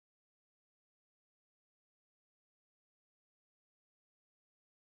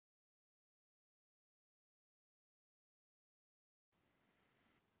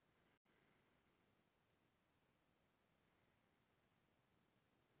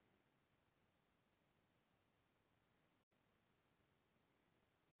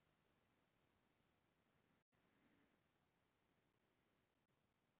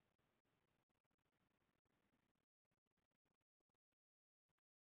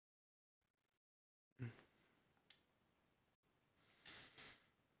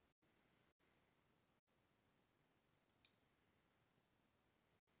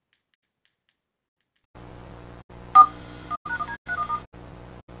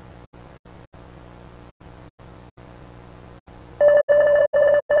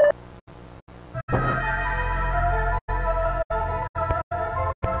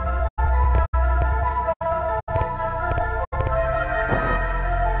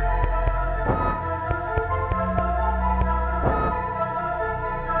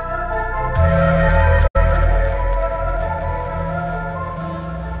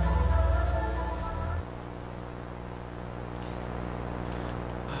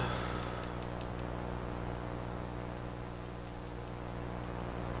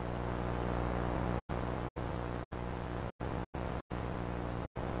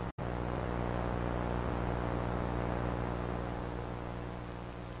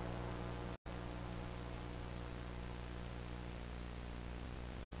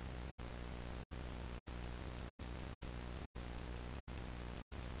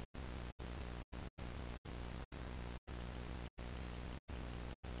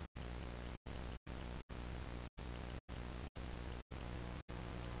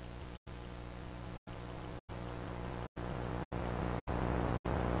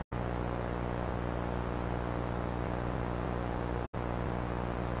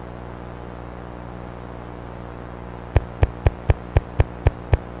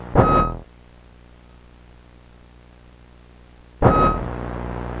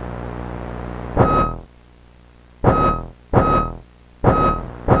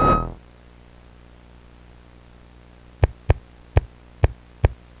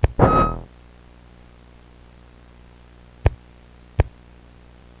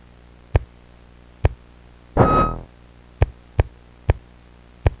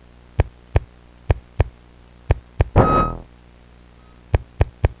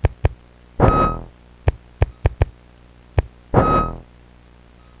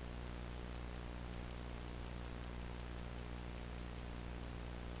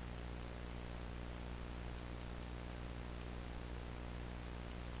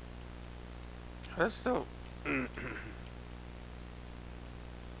That's still.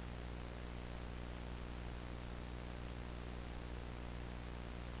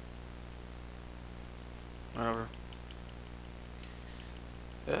 Whatever.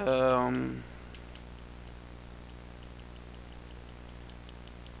 Um.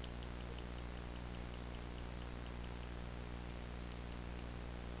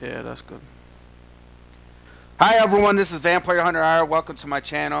 Yeah, that's good. Hi everyone, this is Vampire Hunter R. Welcome to my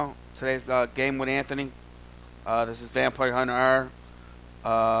channel. Today's game with Anthony. This is Vampire Hunter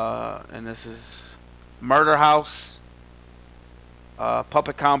R. And this is Murder House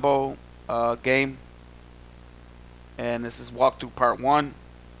Puppet Combo game. And this is Walkthrough Part 1.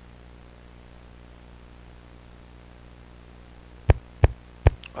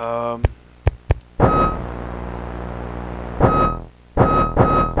 Um,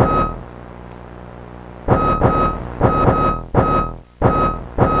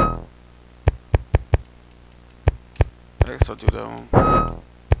 I guess I'll do that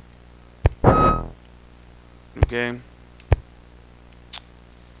one. New game.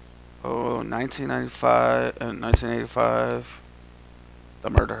 Oh, 1995 and 1985. The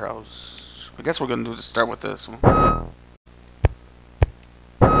Murder House. I guess we're gonna do to start with this one.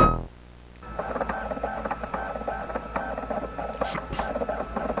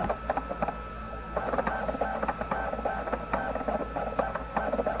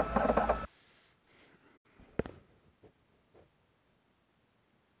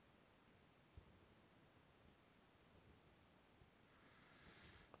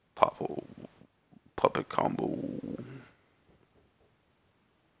 Puppet Combo.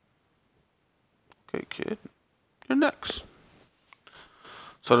 Okay, kid. You're next.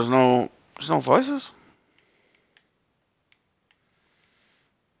 So there's no voices?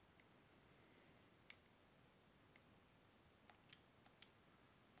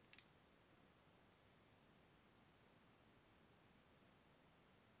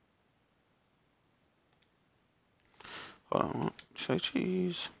 Hold on. Say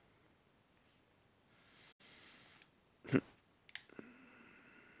cheese.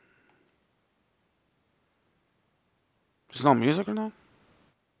 There's no music or no?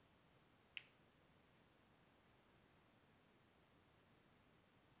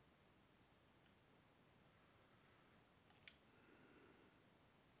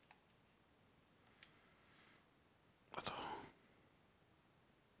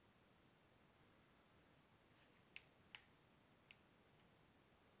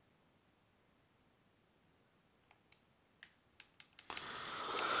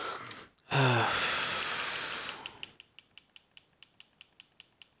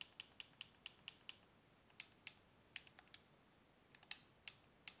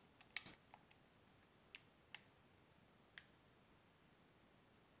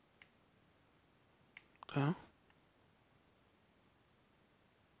 Yeah.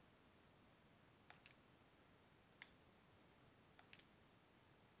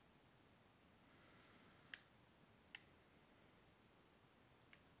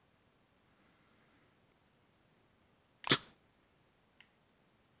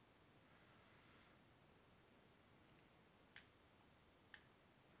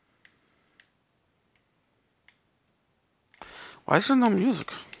 Why is there no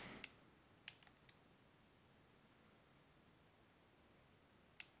music?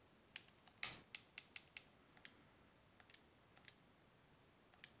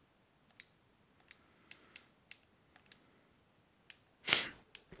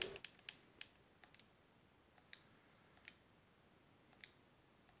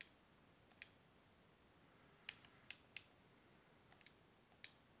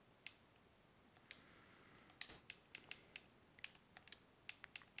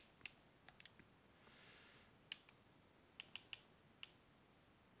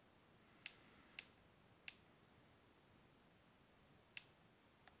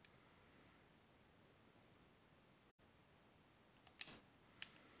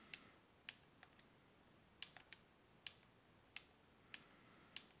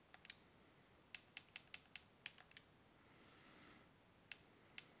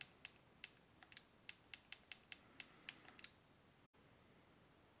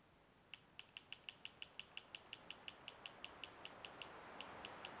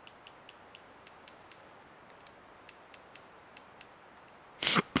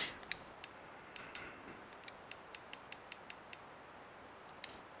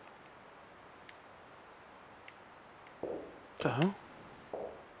 The hell?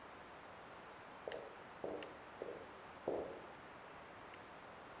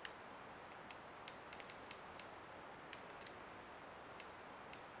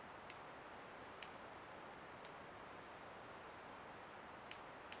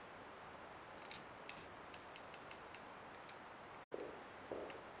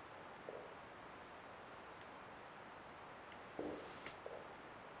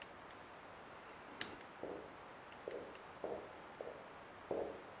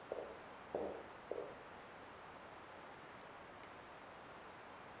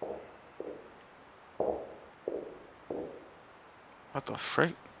 What the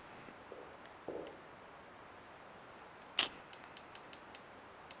frick?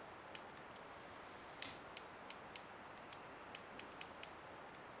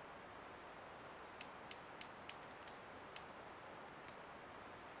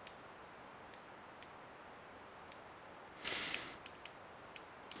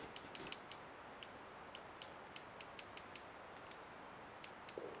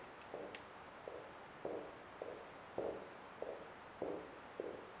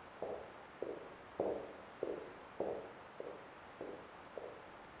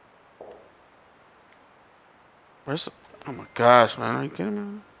 Where's the, oh my gosh, man, are you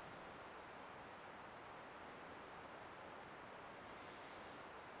kidding me?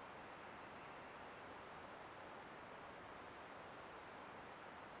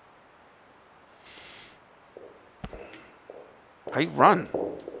 How you run?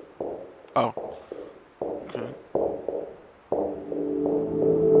 Oh, okay.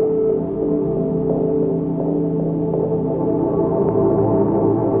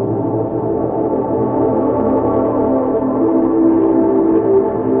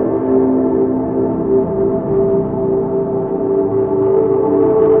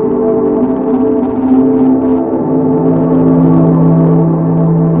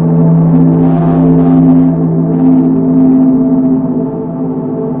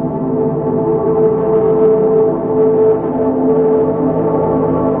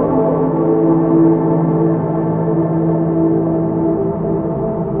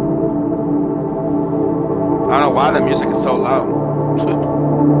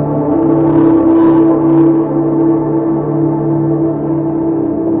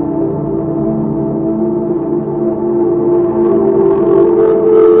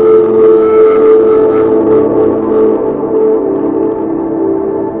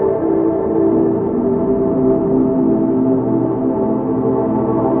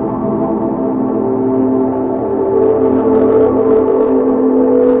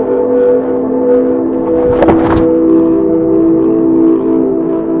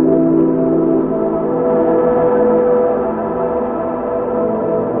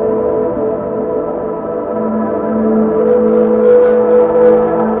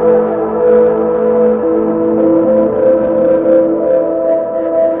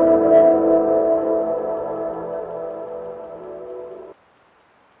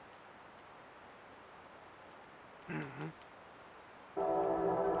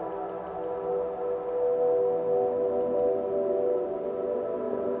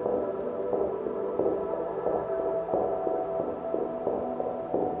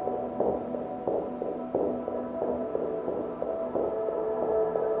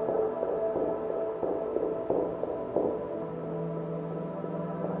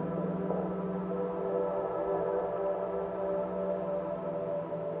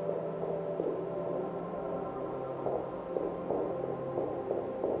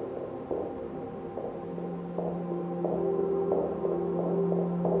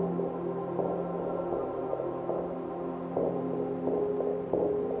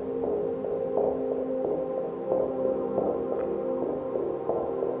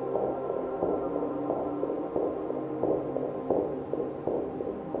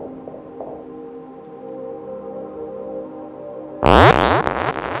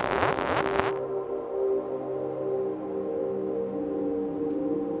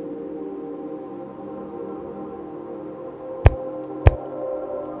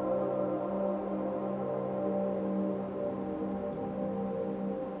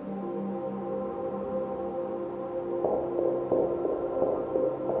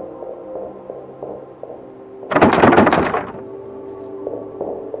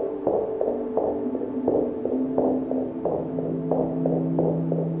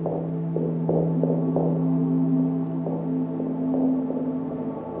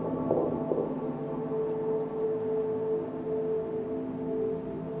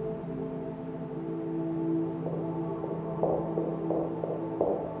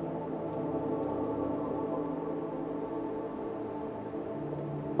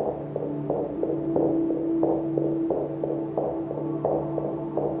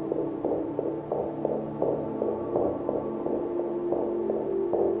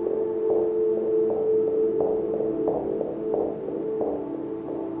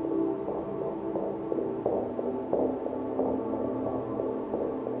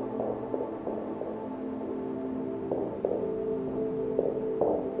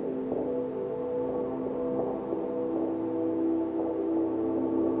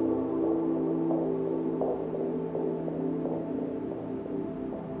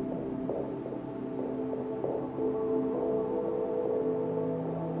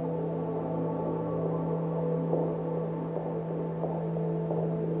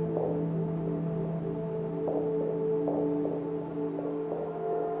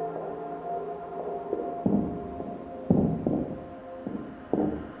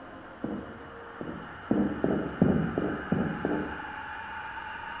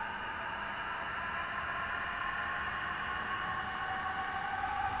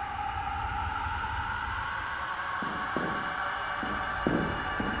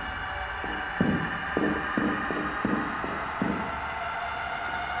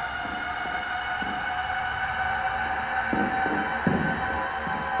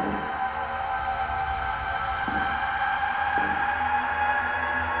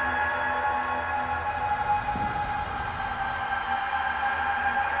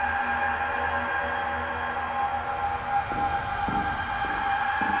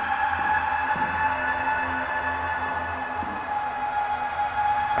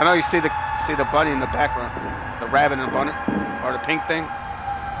 I know you see the bunny in the background, the rabbit in the bunny, or the pink thing.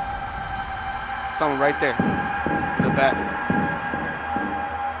 Someone right there in the back.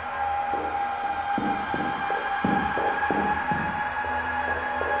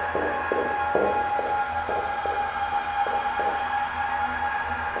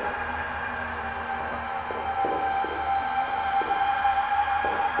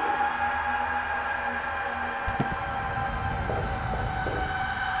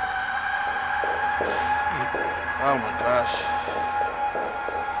 Oh my gosh.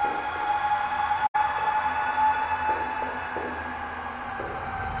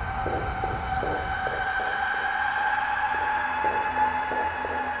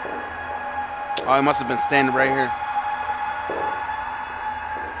 Oh, he must have been standing right here.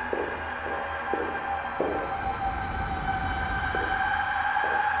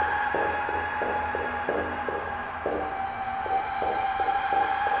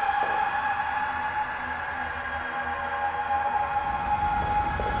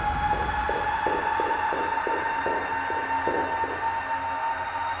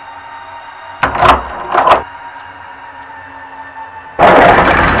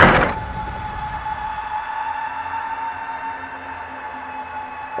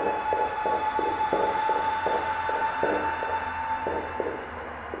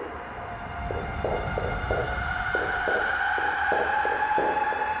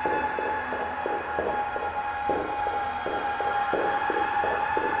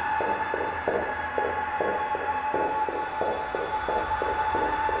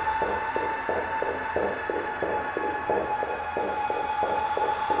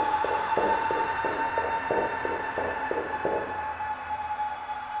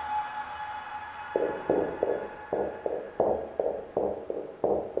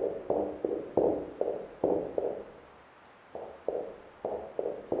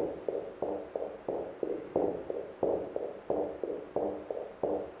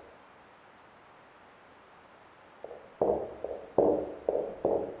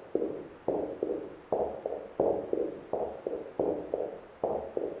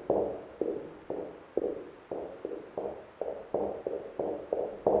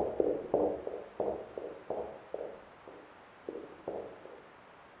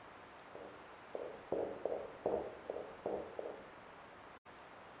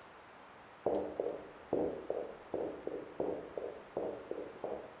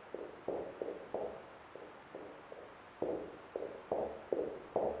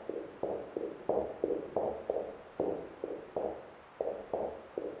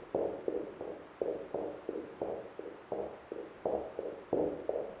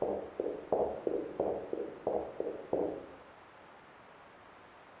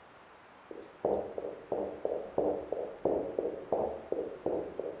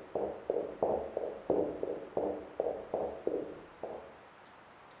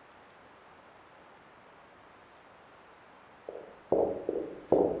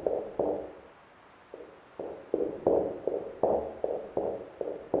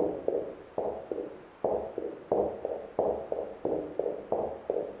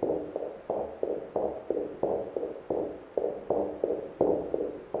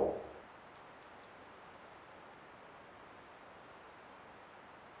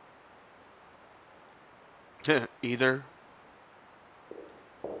 Either.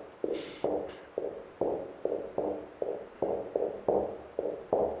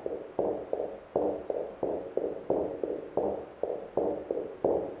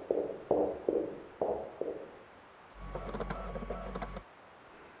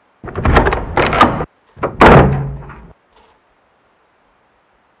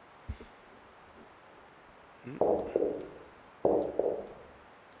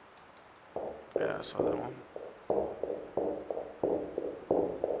 Yeah, I saw that one.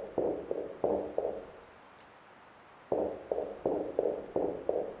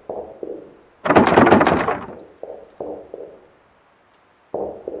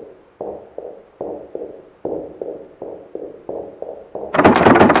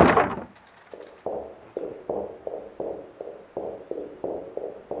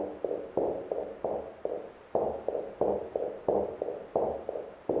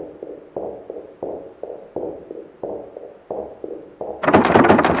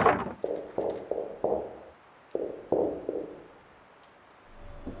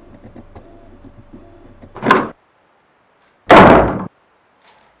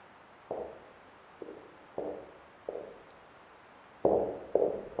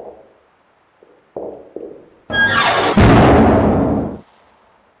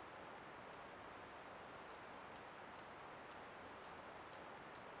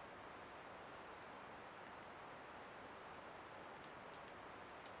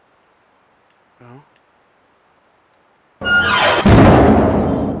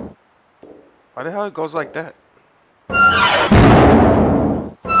 Why the hell it goes like that?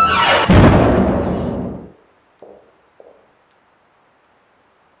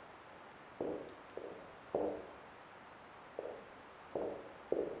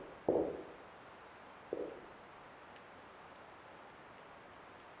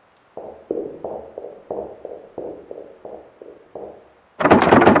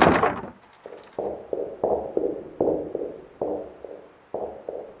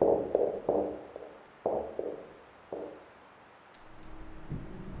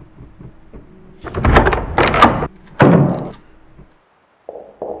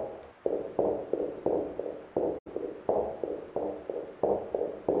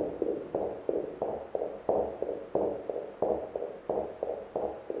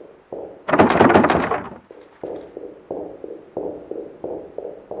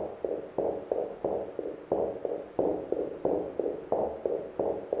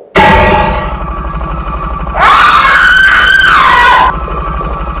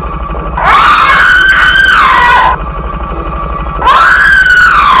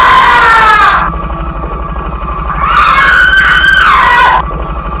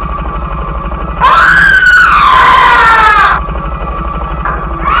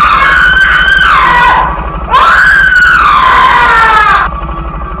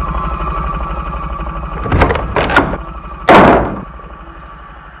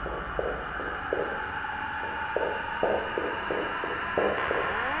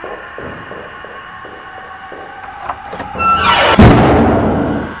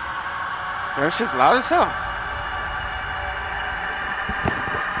 That shit's loud as hell.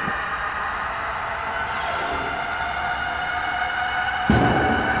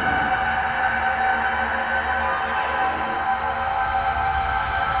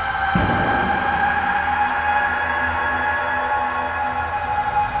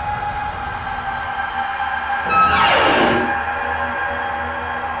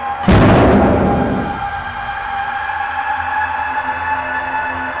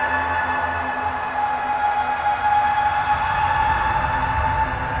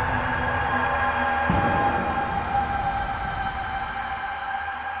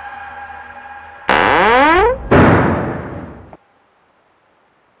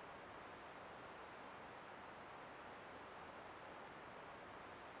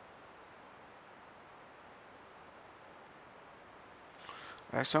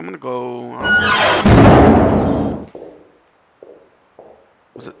 Alright, so I'm gonna go.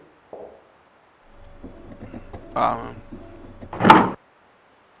 Was it? I'm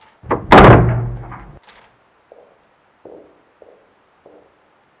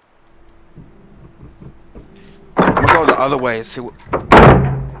gonna go the other way and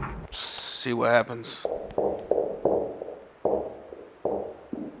see what happens.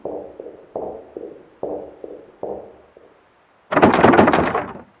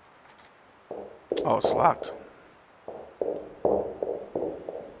 Oh, it's locked.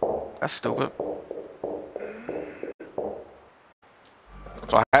 That's stupid.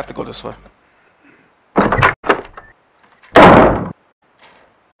 So I have to go this way.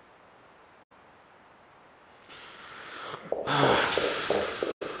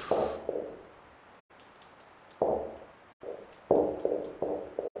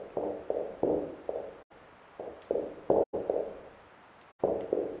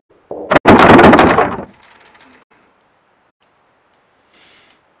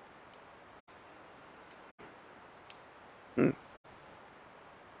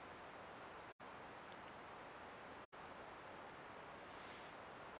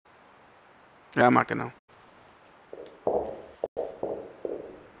 Yeah, I'm not gonna.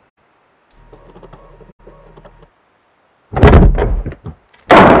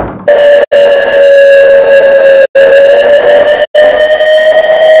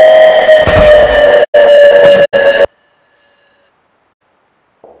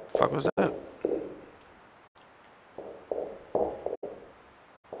 Fuck was that?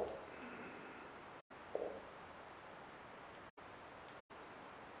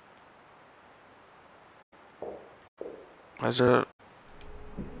 Why's it?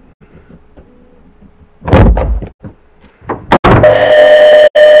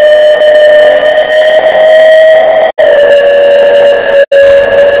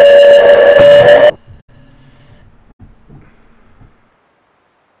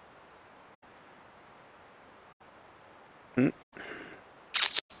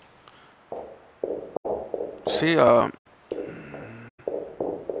 See, oh.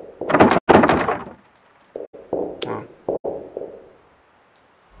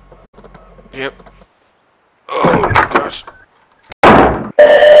 Yep. Oh my gosh.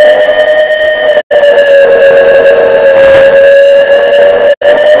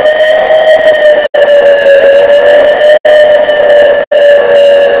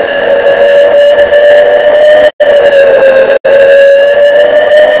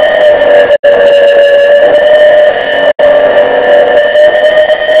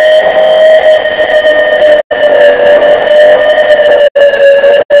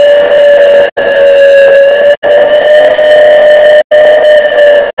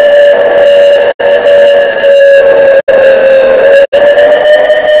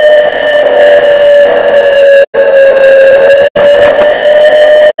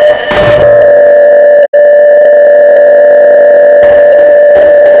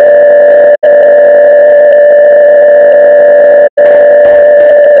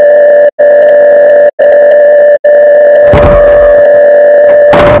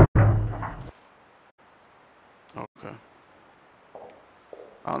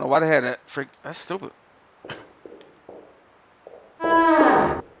 I don't know why they had that freak. That's stupid.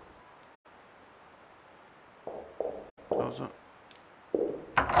 Close up.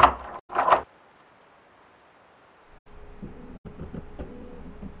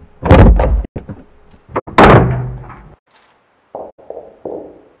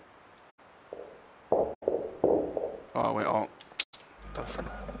 Oh wait, oh. The freak.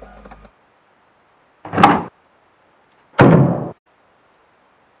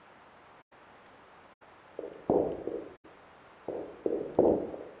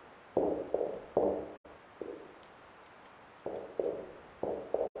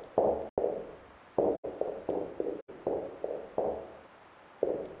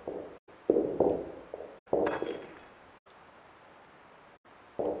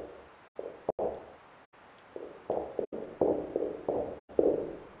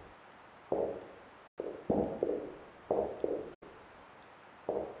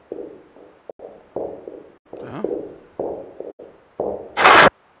 Huh?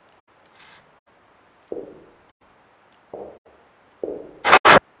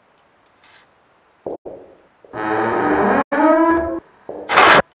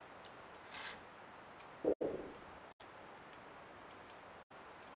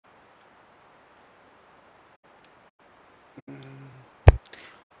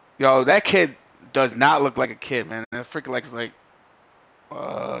 Yo, that kid does not look like a kid, man. That freaking looks like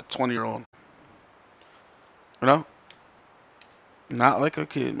 20-year-old. You know? Not like a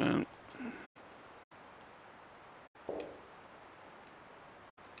kid, man.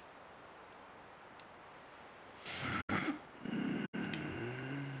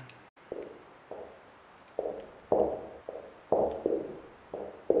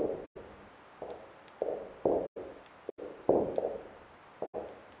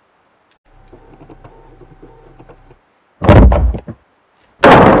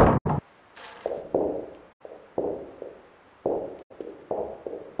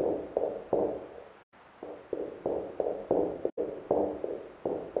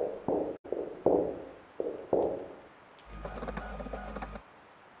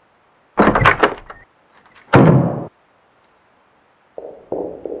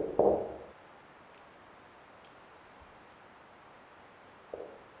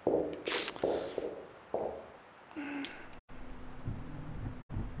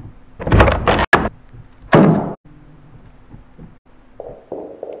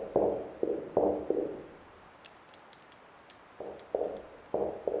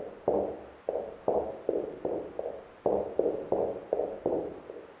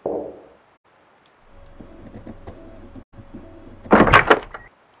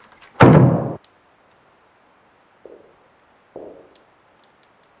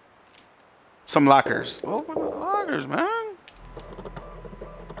 Some lockers. Open the lockers, man.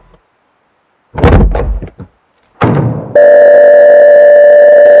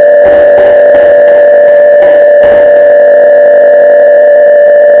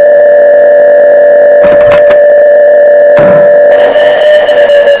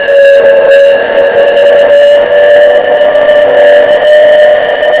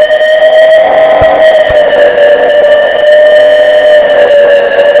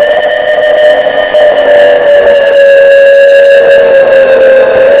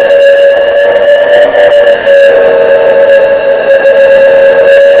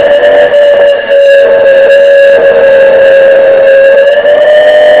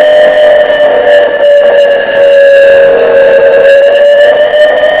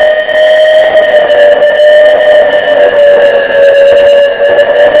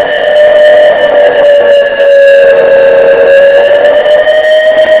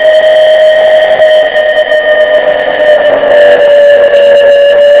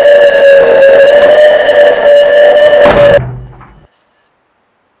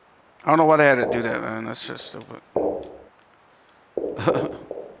 I don't know why they had to do that, man. That's just stupid.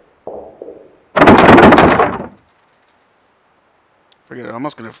 Forget it. I'm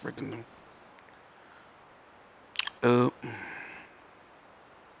just gonna freaking. Uh.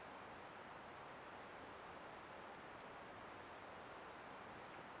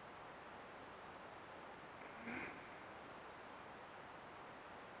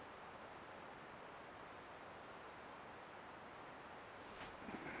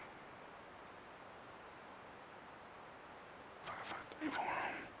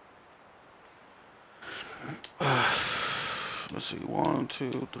 Let's see. 1,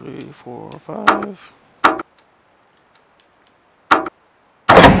 2, 3, 4, 5.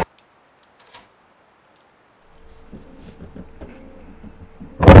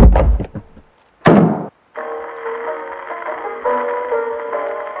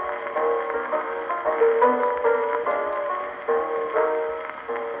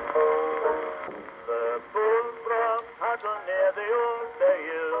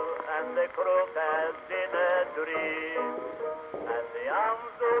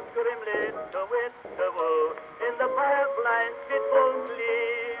 vegetable in the firefly's fitful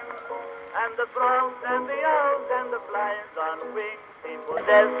gleam. And the frogs and the owls and the flies on wings seem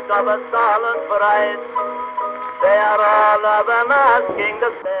possessed of a solemn fright. They are all of them asking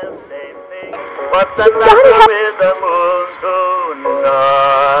the same thing. What's the matter with the moon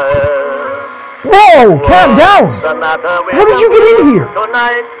tonight? Whoa, calm down! How did you get in here?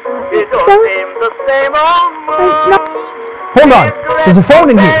 Tonight, it don't seem the same old moon. Hold on, there's a phone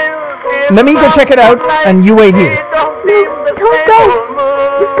in here. Let me go check it out, and you wait here. No, don't go.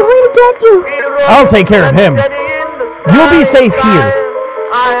 He's going to get you. I'll take care of him. You'll be safe here.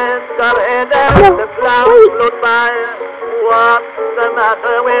 No, wait. What's the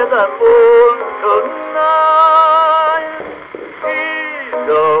matter with the moon tonight? He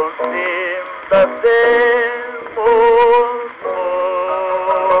don't seem the same old moon.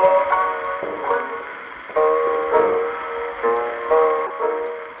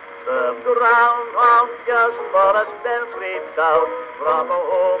 The groundhog just for a spell creeps out from a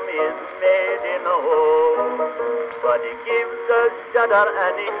home is made in a hole. But he gives a shudder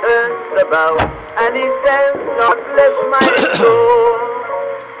and he turns about and he says, God bless my soul.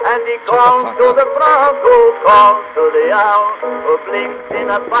 And he calls to the frog who calls to the owl who blinks in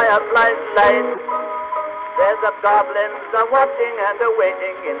a firefly's light. There's a goblins are watching and are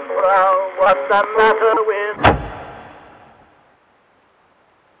waiting in prowl. What's the matter with...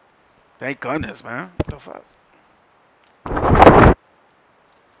 Thank goodness, man. What the fuck?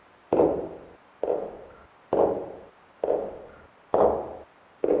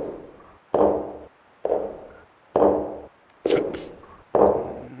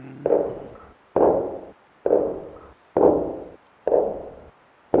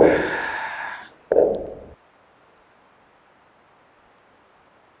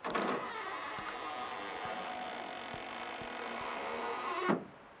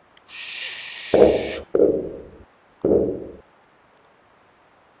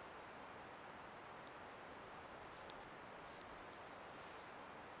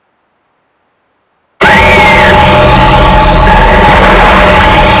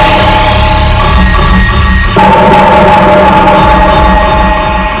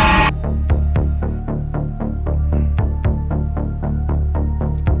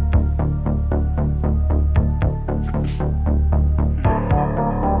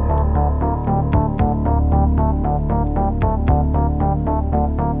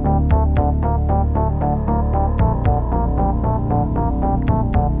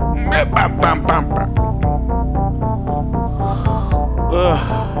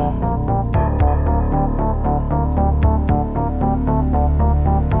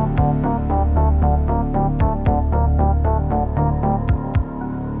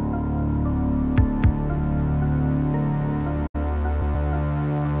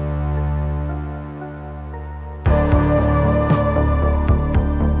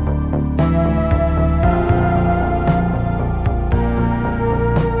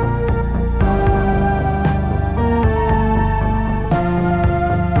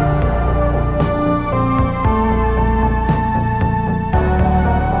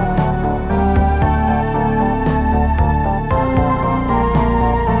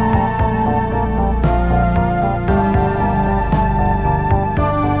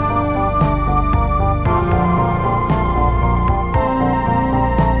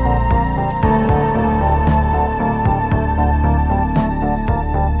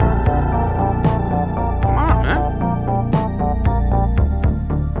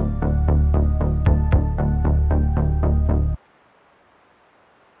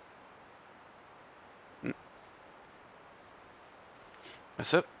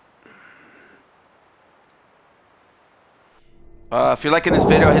 That's it. If you're liking this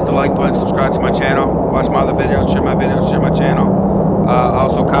video, hit the like button, subscribe to my channel, watch my other videos, share my channel.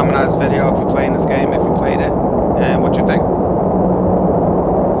 Also comment on this video if you're playing this game, if you played it, and what you think.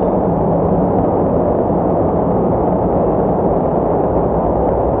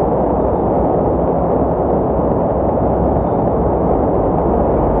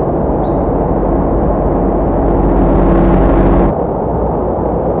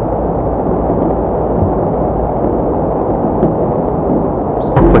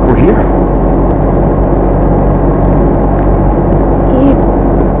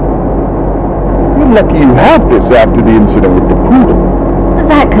 Lucky you have this after the incident with the poodle.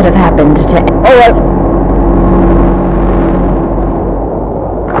 That could have happened to... Alright.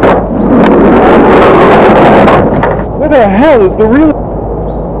 Where the hell is the real...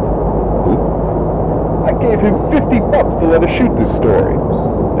 I gave him $50 to let us shoot this story.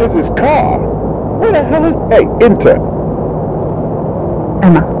 There's his car. Where the hell is... Hey, intern.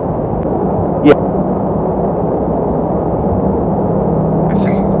 Emma. Yeah.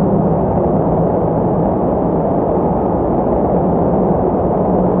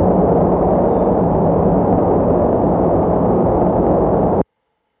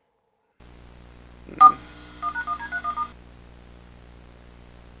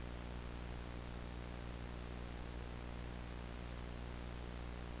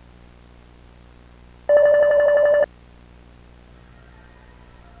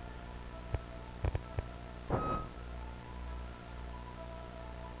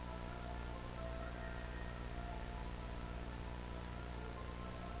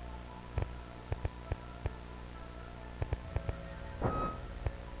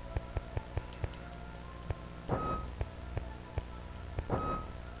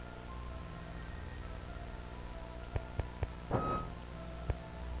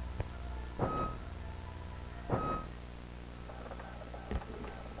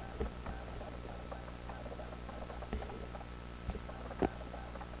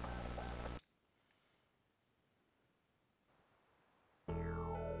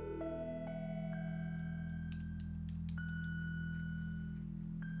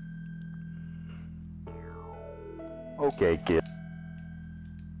 Okay, kid.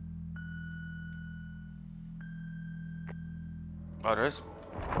 Oh, there's.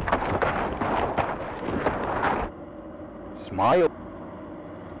 Smile.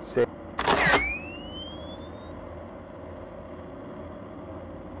 Say.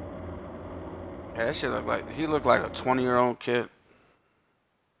 Yeah, that shit looked like he looked like a 20-year-old kid.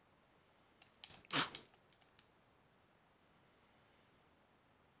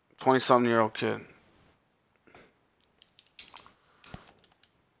 20-something-year-old kid.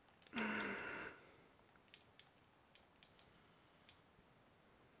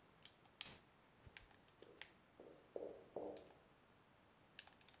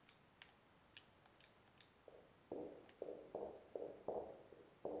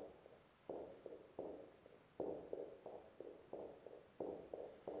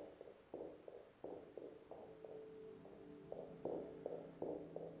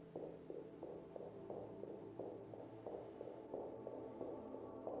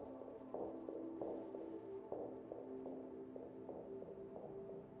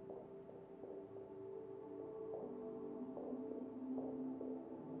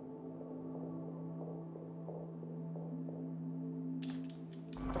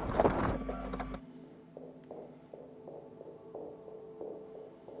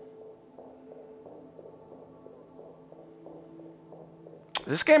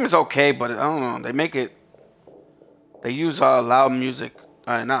 This game is okay, but I don't know. They make it. They use loud music.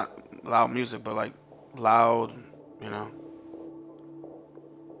 Not loud music, but like loud. You know,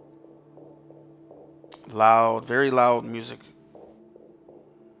 loud, very loud music.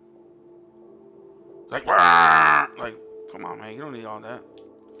 Like, come on, man. You don't need all that.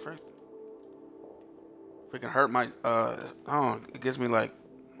 Frick. Freaking hurt my. I don't know. It gives me like.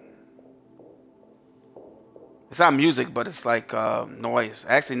 It's not music, but it's like noise.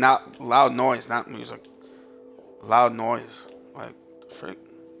 Actually, not loud noise, not music. Loud noise. Like, frick.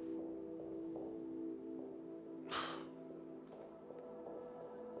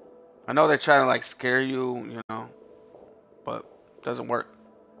 I know they're trying to like scare you, you know, but it doesn't work.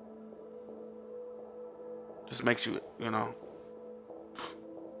 Just makes you, you know.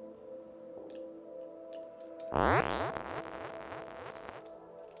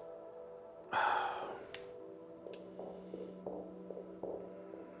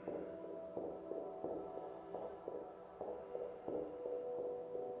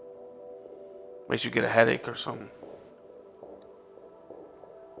 Makes you get a headache or something.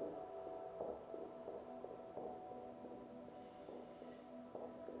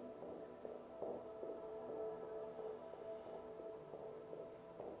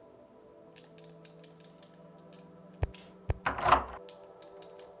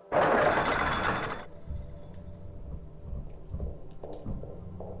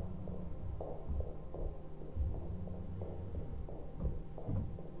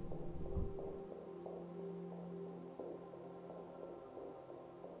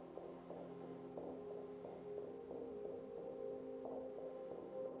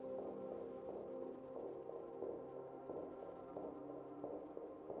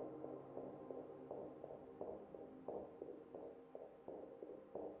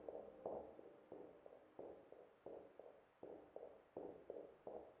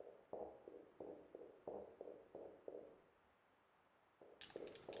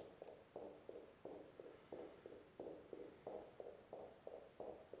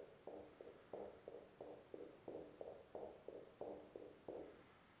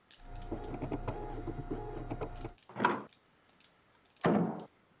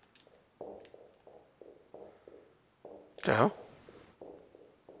 The hell?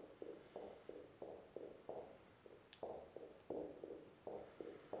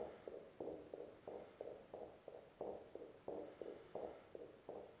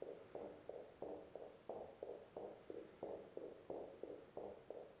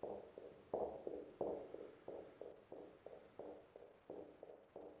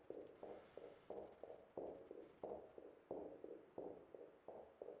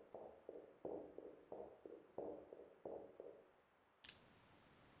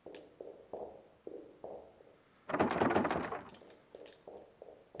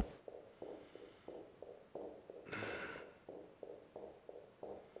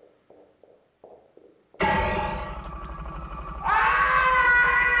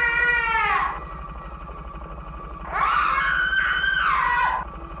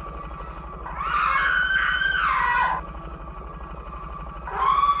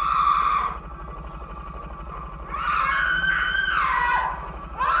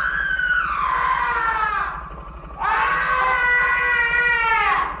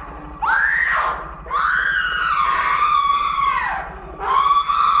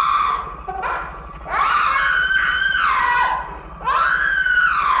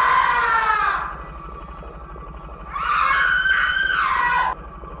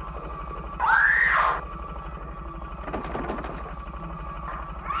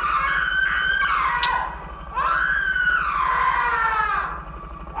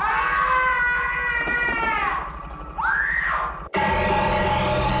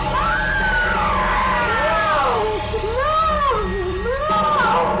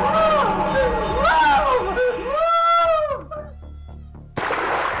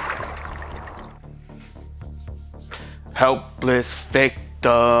 Victor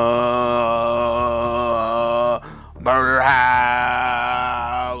Murder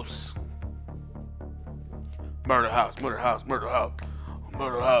House. Murder House, Murder House, Murder House,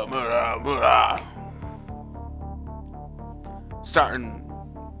 Murder House, Murder House, Murder House. Starting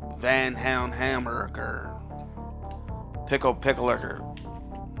Van Hound Hamburger, Pickle Pickler,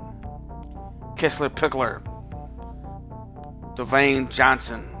 Kissler Pickler, Dwayne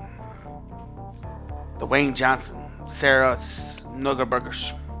Johnson, Sarah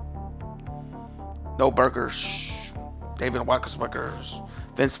Snuggerburgers, No Burgers, David Wackersburgers,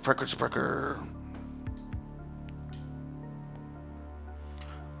 Vince Prickersburger,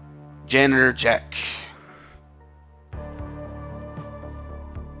 Janitor Jack.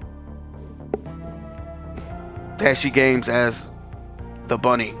 Dashy Games as the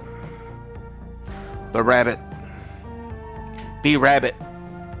Bunny, the Rabbit, B Rabbit,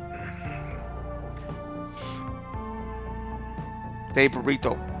 Dave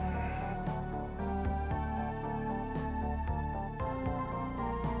Burrito,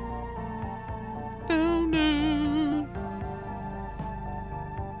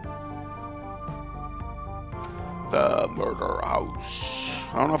 the Murder House.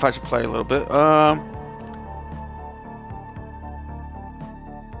 I don't know if I should play a little bit.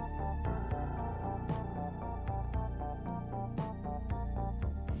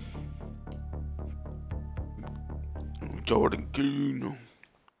 Jordan Keane.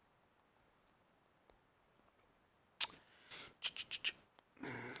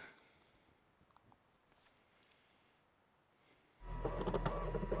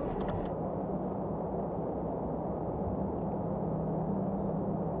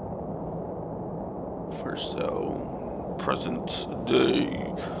 First cell, present day,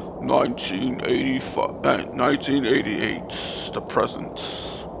 1988, the present.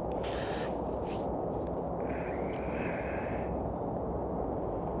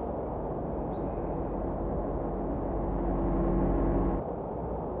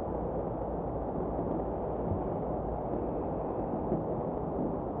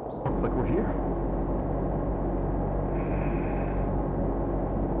 Looks like we're here.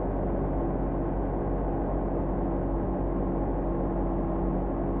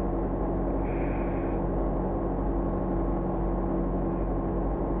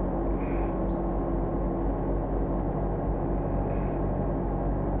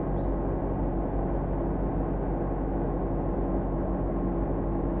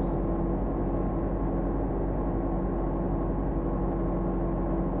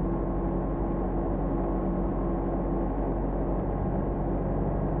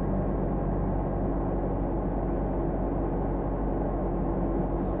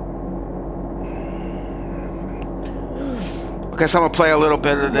 Guess I'm gonna play a little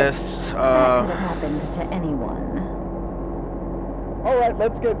bit of this. That could have happened to anyone. All right,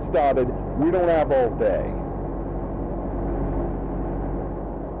 let's get started. We don't have all day.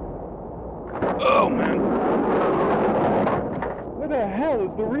 Oh man. Where the hell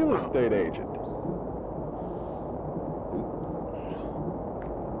is the real estate agent?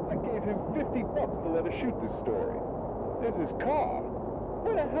 I gave him $50 to let us shoot this story. There's his car.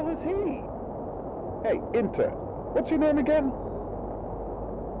 Where the hell is he? Hey, intern, what's your name again?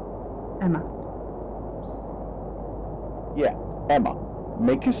 Emma. Yeah, Emma.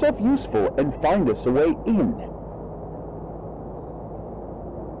 Make yourself useful and find us a way in.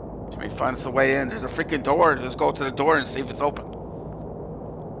 Can we find us a way in? There's a freaking door. Let's go to the door and see if it's open.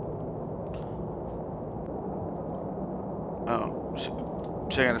 Oh,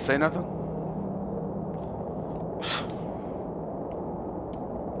 she gonna say nothing?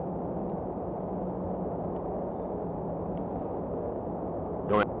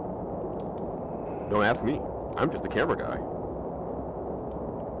 Don't ask me. I'm just the camera guy.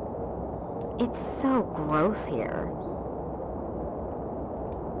 It's so gross here.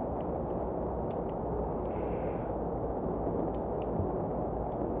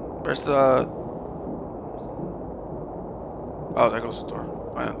 Where's the... Oh, there goes the door.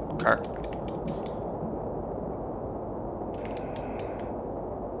 Car.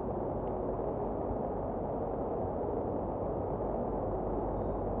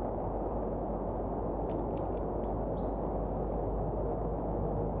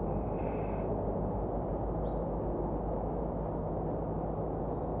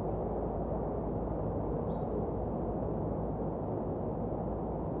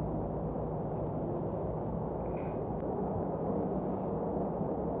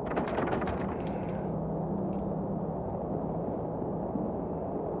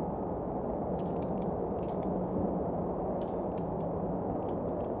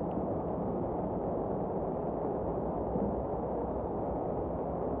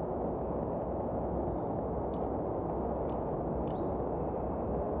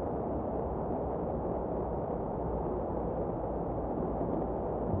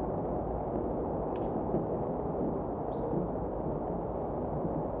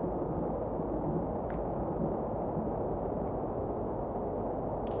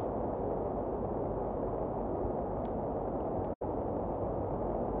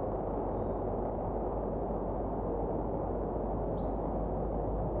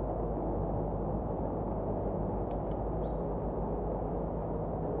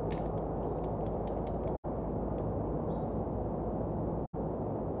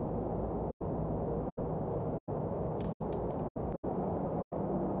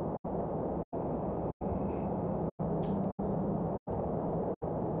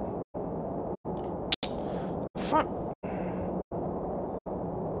 fuck?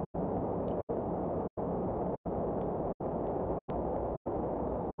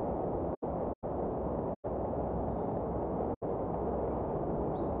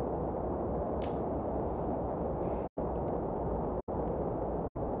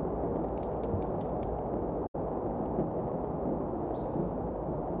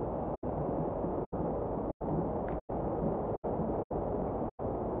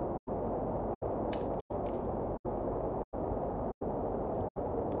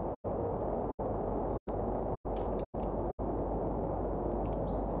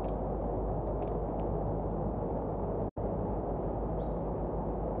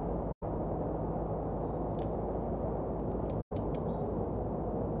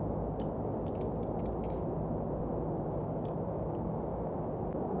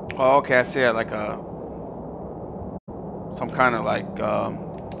 Oh, okay, I see it like a some kind of like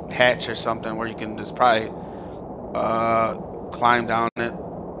hatch or something where you can just probably climb down it.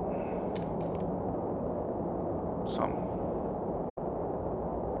 Some.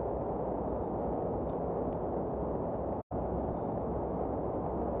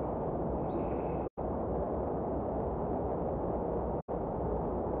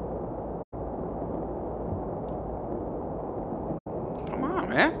 Come on,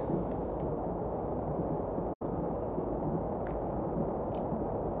 man.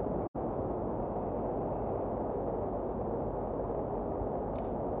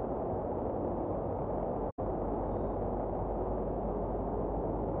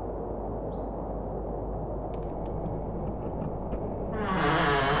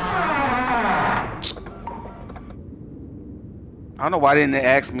 I don't know why didn't they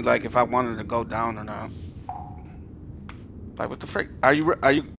ask me like if I wanted to go down or not. Like what the frick? Are you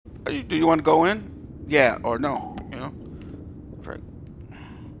do you want to go in? Yeah or no? You know? Frick.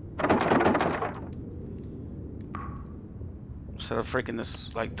 Instead of freaking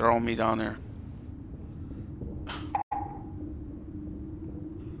this like throwing me down there.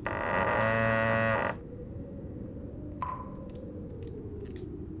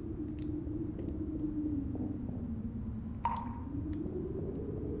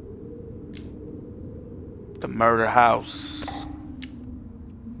 The murder house.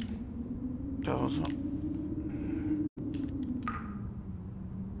 Those.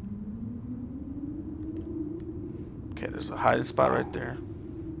 Okay, there's a hiding spot right there.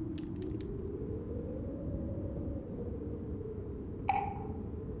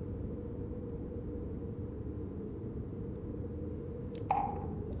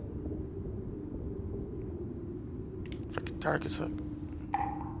 Freaking target's hook.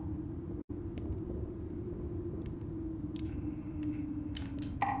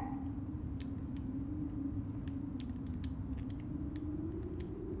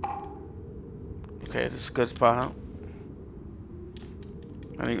 Okay, this is a good spot.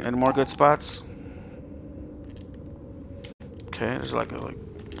 Any more good spots? Okay, there's like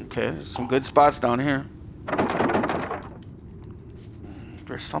okay, there's some good spots down here.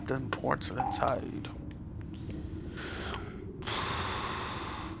 There's something important inside.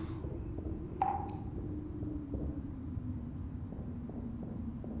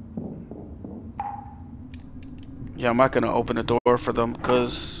 Yeah, I'm not gonna open the door for them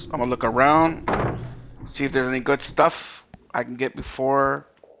because I'm gonna look around, see if there's any good stuff I can get before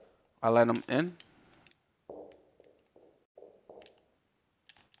I let them in.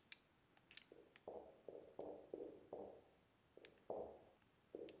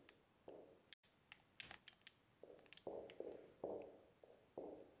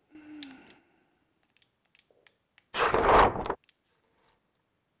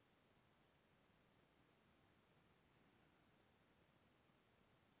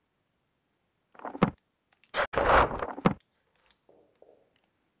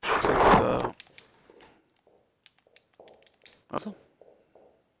 Looks like there's a nothing.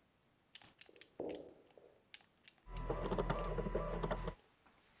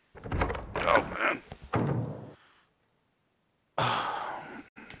 Oh man.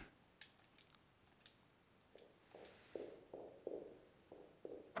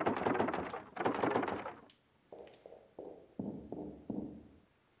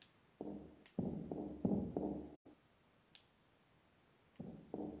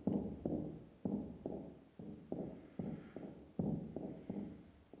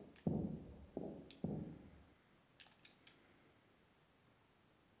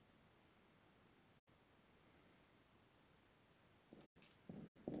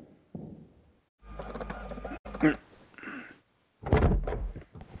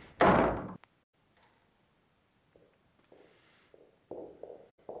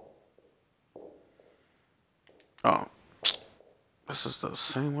 this is the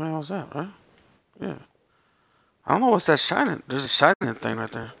same way I was at, right? Yeah. I don't know what's that shining. There's a shining thing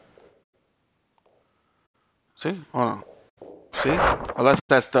right there. See? Hold on. See? Unless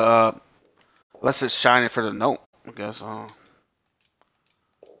that's the, unless it's shining for the note, I guess.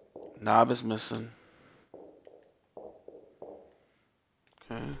 Knob is missing.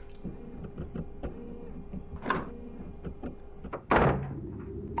 Okay.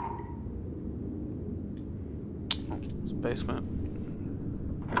 Oh, it's basement.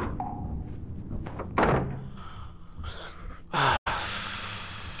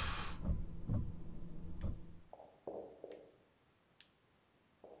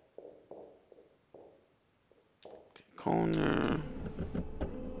 Corner.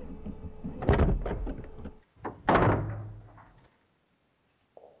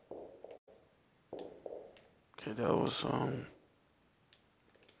 Okay, that was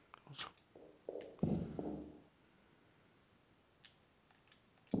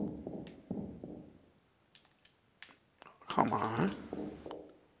come on.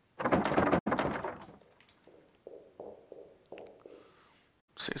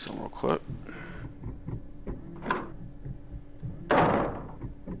 Say something real quick.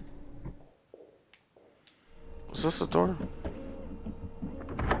 Was this the door?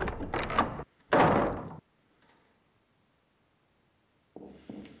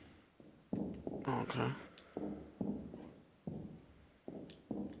 Okay.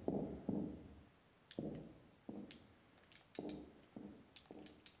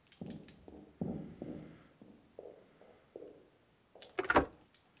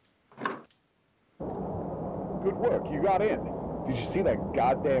 Good work, you got in. Did you see that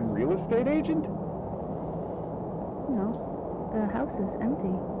goddamn real estate agent? No, the house is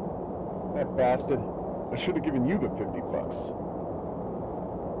empty. That bastard. I should have given you the $50.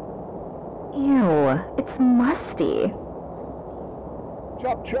 Ew, it's musty.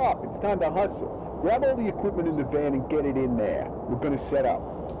 Chop chop, it's time to hustle. Grab all the equipment in the van and get it in there. We're gonna set up.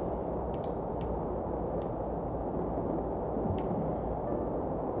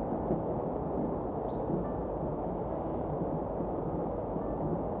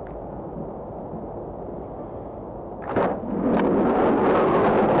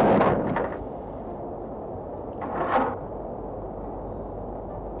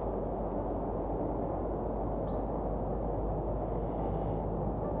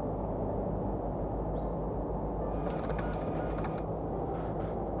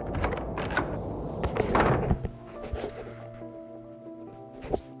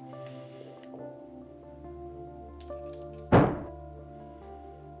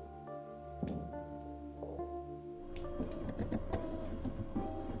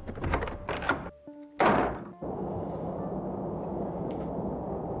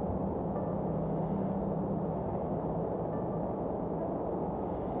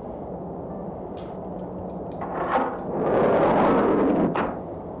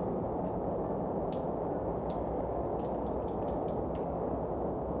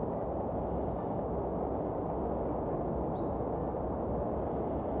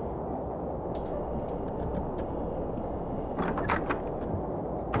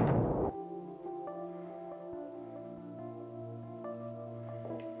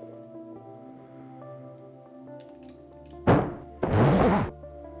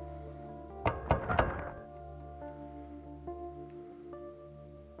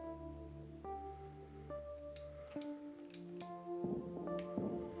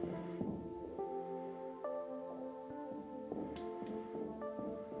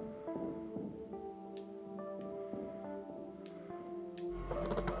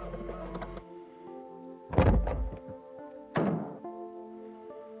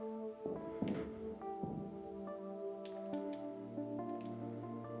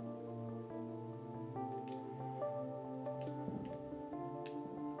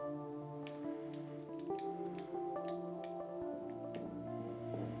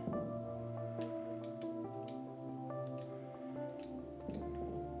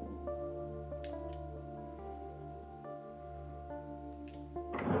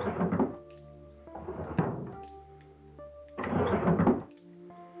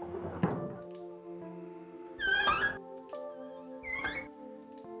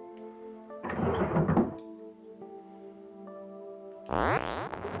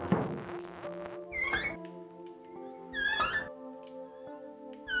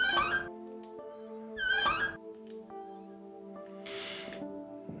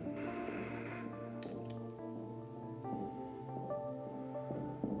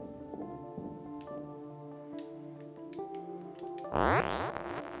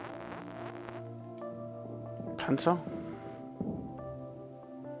 Pencil?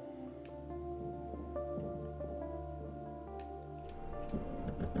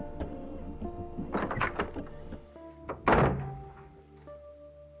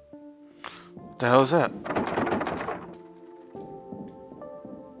 The hell is that?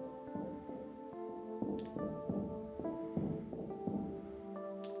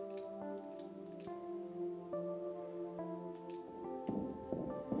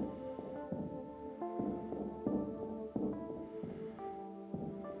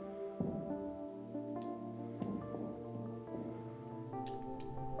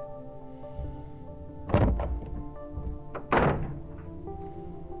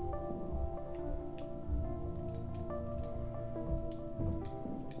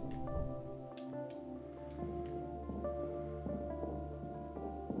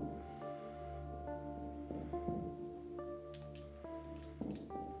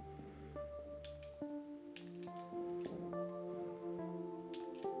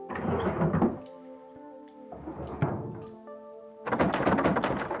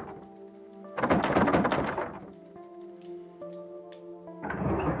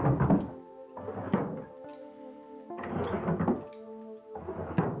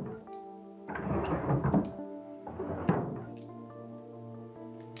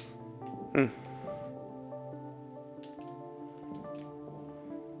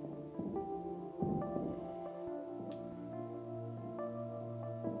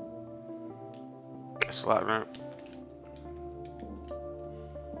 It's a lot, right?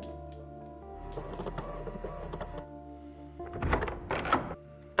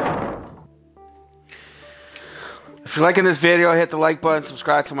 If you're liking this video, hit the like button,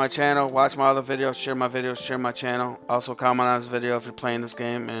 subscribe to my channel, watch my other videos, share my channel. Also comment on this video if you're playing this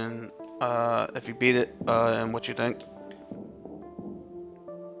game and if you beat it and what you think.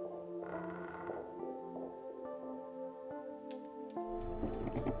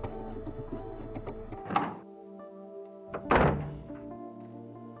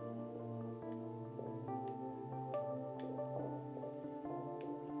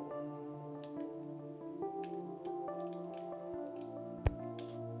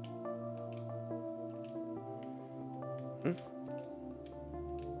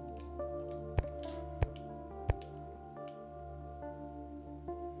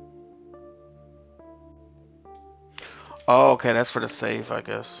 Oh, okay, that's for the save, I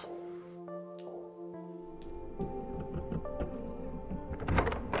guess.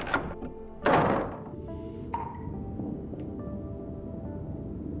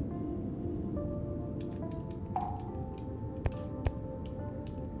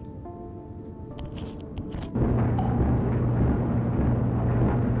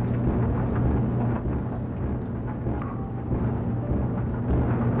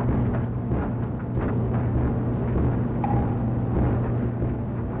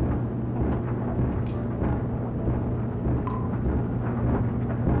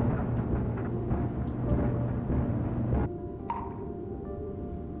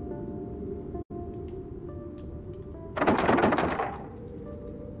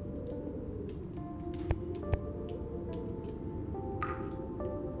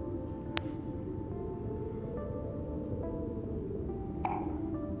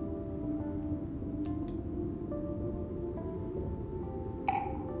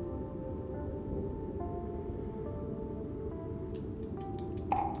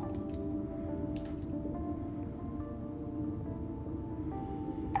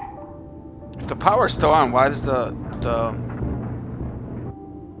 The power's still on. Why does the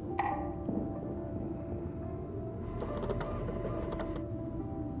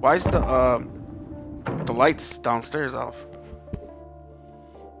why is the lights downstairs off?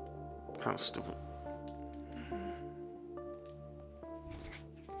 Kind of stupid.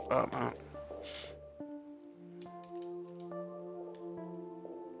 Man.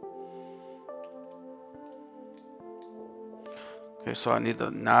 Okay, so I need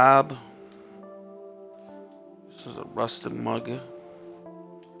the knob. This is a rusted mug.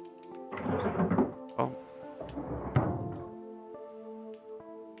 Oh.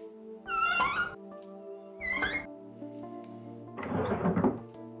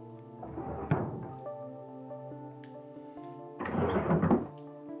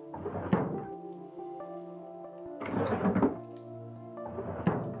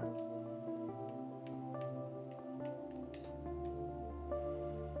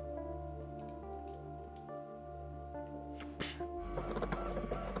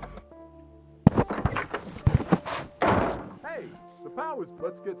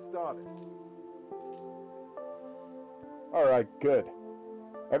 Let's get started. All right, good.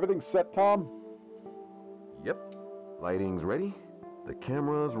 Everything set, Tom? Yep. Lighting's ready. The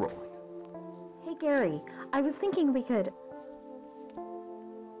camera's rolling. Hey, Gary, I was thinking we could...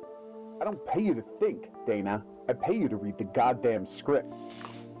 I don't pay you to think, Dana. I pay you to read the goddamn script.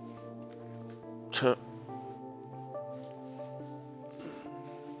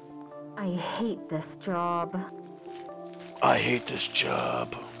 I hate this job. I hate this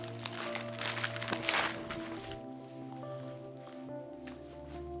job.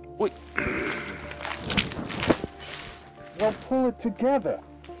 Wait. Well, pull it together.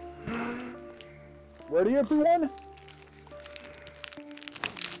 Ready, everyone?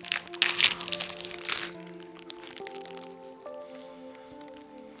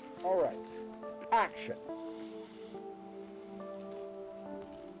 All right. Action.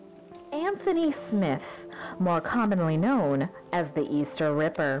 Anthony Smith, more commonly known as the Easter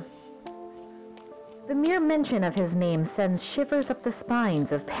Ripper. The mere mention of his name sends shivers up the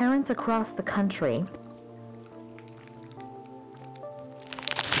spines of parents across the country.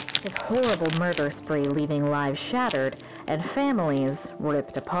 His horrible murder spree leaving lives shattered and families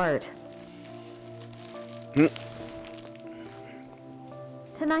ripped apart.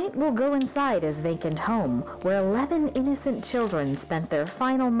 Tonight we'll go inside his vacant home, where 11 innocent children spent their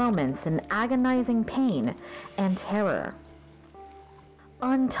final moments in agonizing pain and terror.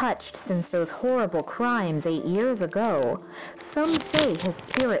 Untouched since those horrible crimes 8 years ago, some say his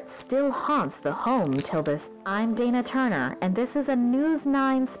spirit still haunts the home till this. I'm Dana Turner, and this is a News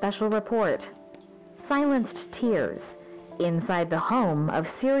 9 special report. Silenced Tears, inside the home of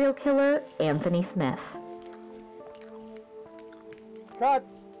serial killer Anthony Smith. Cut.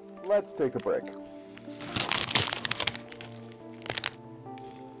 Let's take a break.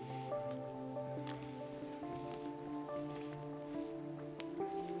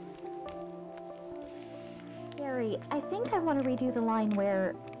 Gary, I think I want to redo the line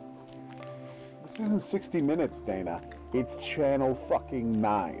where... This isn't 60 Minutes, Dana. It's Channel fucking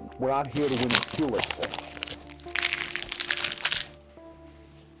 9. We're not here to win a Pulitzer.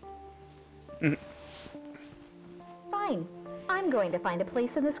 Fine. I'm going to find a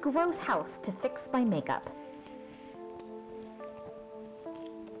place in this gross house to fix my makeup.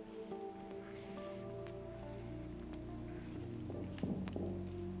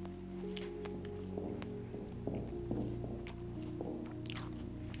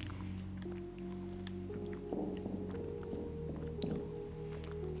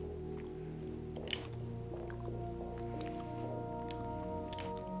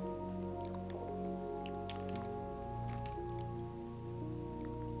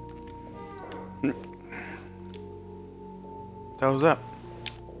 That was up.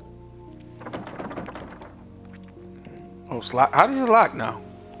 Oh, it's locked. How does it lock now?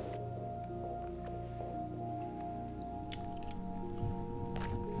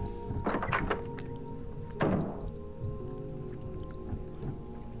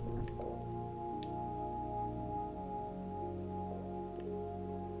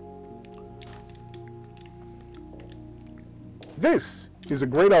 This is a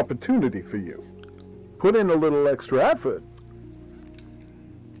great opportunity for you. Put in a little extra effort.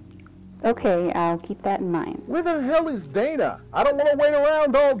 Okay, I'll keep that in mind. Where the hell is Dana? I don't want to wait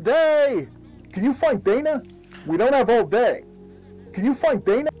around all day. Can you find Dana? We don't have all day. Can you find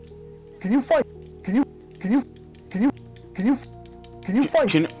Dana? Can you find? Can you find? Can you find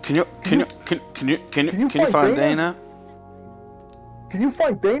Dana? Can you find Dana? Can you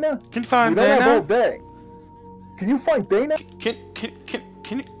find we don't have all Dana? day. Can you find Dana?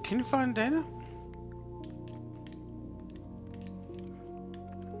 Can you find Dana?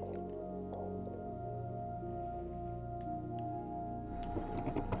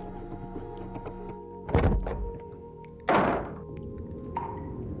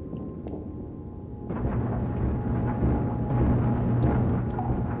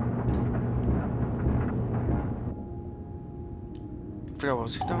 I forgot,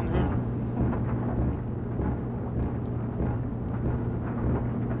 was he down here?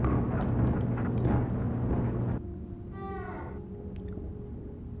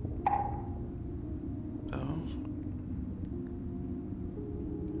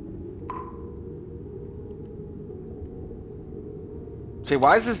 See,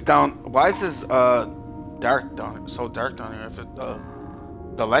 why is this down? Why is this dark down? So dark down here? If it the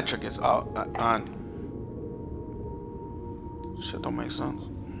electric is out on. Shit don't make sense.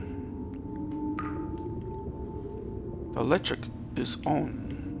 The electric is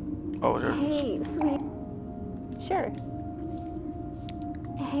on. Oh, there. Hey, sweetie. Sure.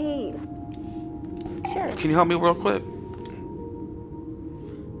 Hey. Sure. Can you help me real quick?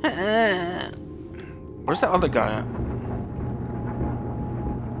 Where's that other guy at?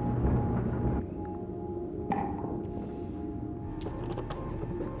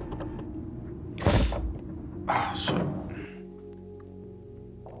 Ah, shit.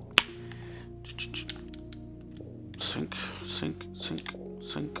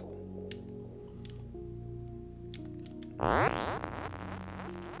 Sink.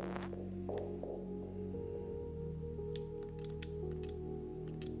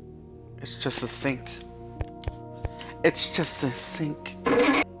 It's just a sink. It's just a sink.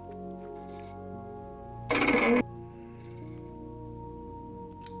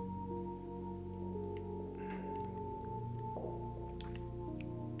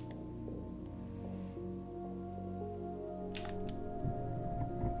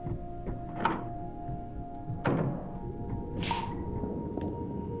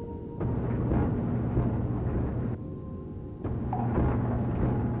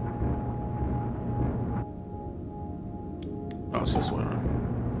 Oh, it's this one.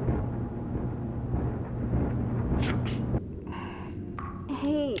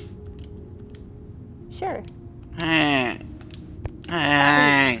 Hey. Sure. Hey.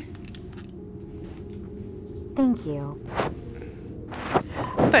 Hey. Thank you.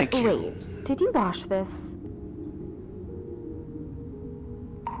 Thank you. Wait, did you wash this?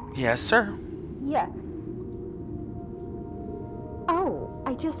 Yes, sir. Yes. Oh,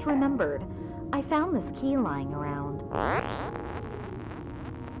 I just remembered. I found this key lying around.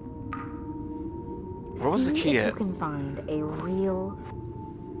 Where was the See key if at? you can find a real...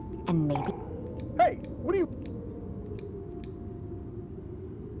 And maybe... Hey, what are you...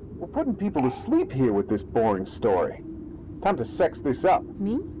 We're putting people to sleep here with this boring story. Time to sex this up.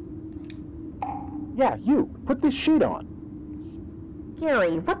 Me? Yeah, you. Put this sheet on.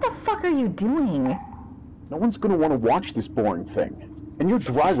 Gary, what the fuck are you doing? No one's gonna want to watch this boring thing. And your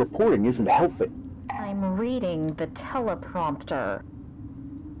dry reporting isn't helping. I'm reading the teleprompter.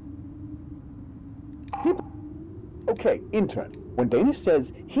 Okay, intern. When Dana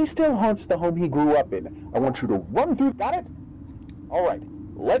says he still haunts the home he grew up in, I want you to run through... Got it? All right,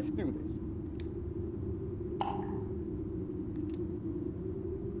 let's do this.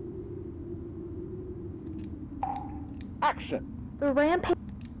 Action! The rampage...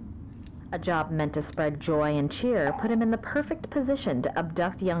 A job meant to spread joy and cheer put him in the perfect position to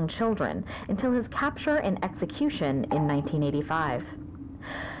abduct young children until his capture and execution in 1985.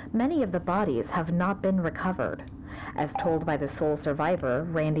 Many of the bodies have not been recovered. As told by the sole survivor,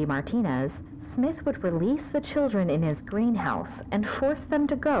 Randy Martinez, Smith would release the children in his greenhouse and force them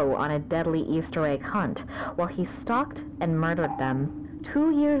to go on a deadly Easter egg hunt while he stalked and murdered them.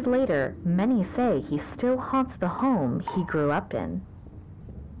 2 years later, many say he still haunts the home he grew up in.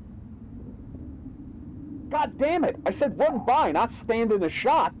 God damn it! I said run by, not stand in a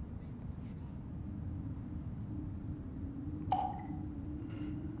shot.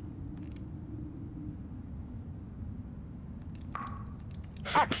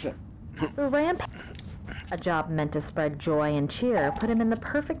 Action! The rampage... A job meant to spread joy and cheer put him in the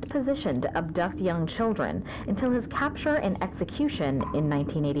perfect position to abduct young children until his capture and execution in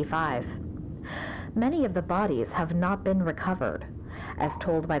 1985. Many of the bodies have not been recovered. As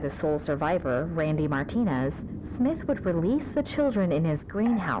told by the sole survivor, Randy Martinez, Smith would release the children in his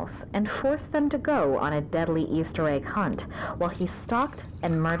greenhouse and force them to go on a deadly Easter egg hunt while he stalked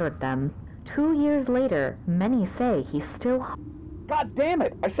and murdered them. 2 years later, many say he still... God damn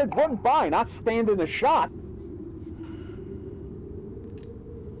it! I said run by, not stand in a shot.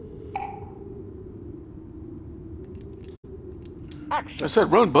 Action! I said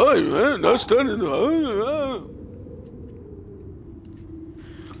run by, man. Not standing.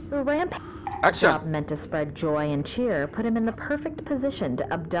 The rampage... Action. job meant to spread joy and cheer put him in the perfect position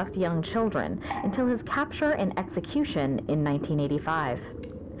to abduct young children until his capture and execution in 1985.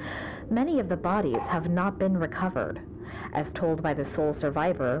 Many of the bodies have not been recovered. As told by the sole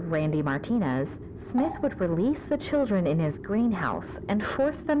survivor, Randy Martinez, Smith would release the children in his greenhouse and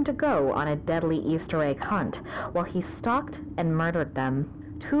force them to go on a deadly Easter egg hunt while he stalked and murdered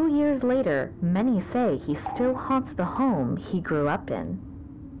them. 2 years later, many say he still haunts the home he grew up in.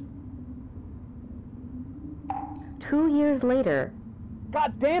 2 years later...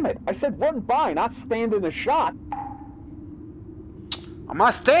 God damn it! I said run by, not stand in a shot. I'm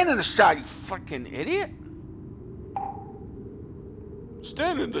not standing the shot, you fucking idiot.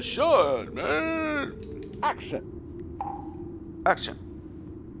 Stand in the shot, man. Action! Action.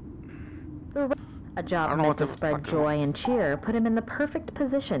 A job meant to spread joy and cheer put him in the perfect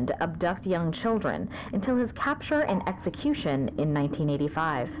position to abduct young children until his capture and execution in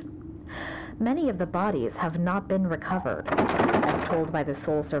 1985. Many of the bodies have not been recovered. As told by the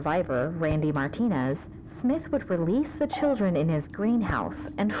sole survivor, Randy Martinez, Smith would release the children in his greenhouse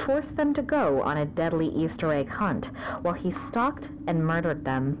and force them to go on a deadly Easter egg hunt while he stalked and murdered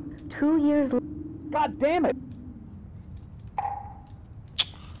them. 2 years later... God damn it!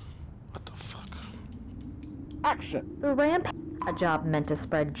 What the fuck? Action! The rampage... A job meant to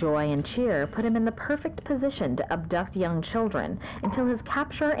spread joy and cheer put him in the perfect position to abduct young children until his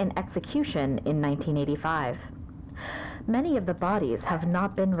capture and execution in 1985. Many of the bodies have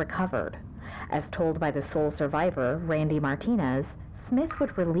not been recovered. As told by the sole survivor, Randy Martinez, Smith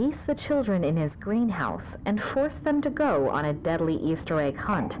would release the children in his greenhouse and force them to go on a deadly Easter egg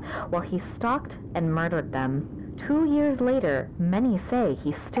hunt while he stalked and murdered them. 2 years later, many say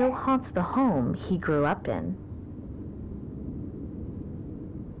he still haunts the home he grew up in.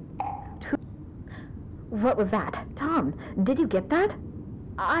 What was that? Tom, did you get that?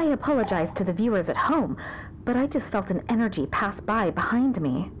 I apologize to the viewers at home, but I just felt an energy pass by behind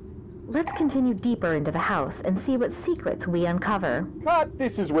me. Let's continue deeper into the house and see what secrets we uncover. Cut!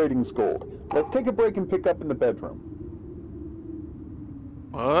 This is Ratings Gold. Let's take a break and pick up in the bedroom.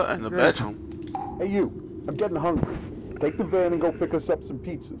 What? In the bedroom? Hey you, I'm getting hungry. Take the van and go pick us up some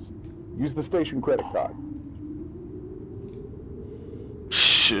pizzas. Use the station credit card.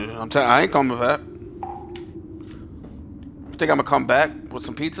 Shit, I ain't coming back. Think I'm gonna come back with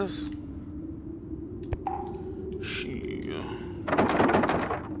some pizzas? Shit.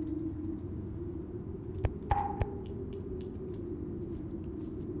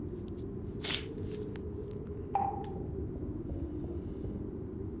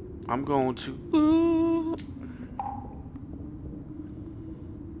 I'm going to.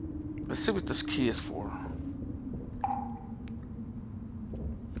 Let's see what this key is for.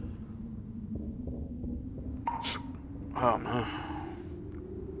 Oh man.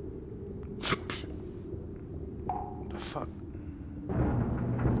 The fuck?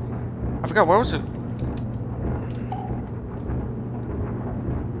 I forgot where was it?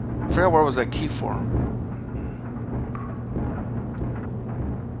 I forgot where was that key for?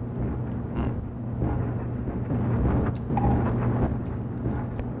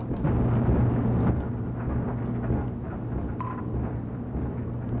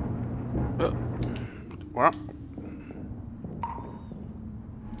 Well.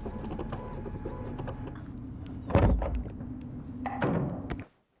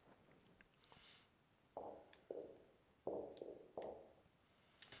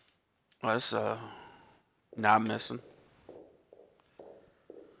 Oh, this not missing.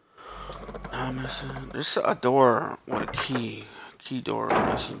 Not missing. There's a door with a key. Key door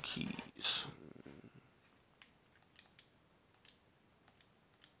missing keys.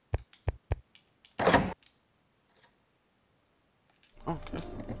 Okay.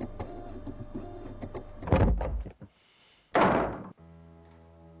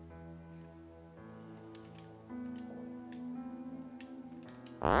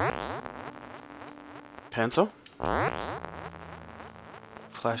 Panto?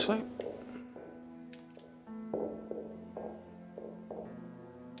 Flashlight?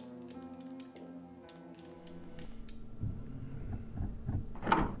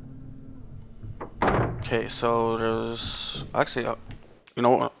 Okay, so there's actually, you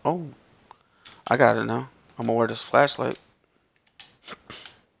know what? Oh, I got it now. I'm gonna wear this flashlight,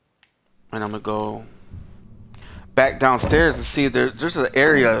 and I'm gonna go back downstairs and see there's an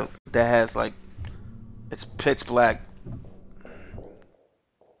area that has like it's pitch black.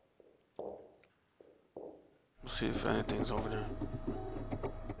 Let's see if anything's over there.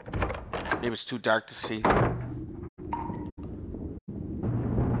 Maybe it's too dark to see.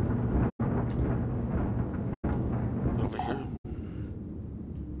 Over here.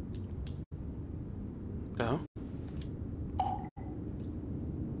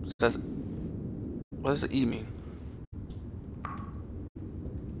 What does the E mean?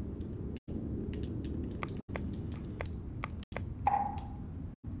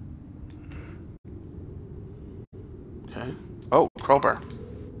 Okay. Oh, crowbar.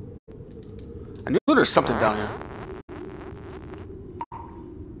 I knew there's something down here.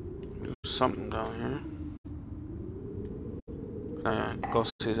 There's something down here. Can I go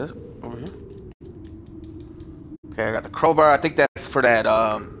see this over here? Okay, I got the crowbar. I think that's for that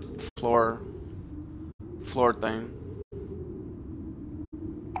floor thing.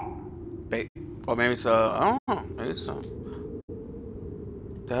 Or maybe it's I don't know. Maybe it's the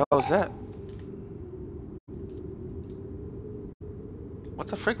hell is that? What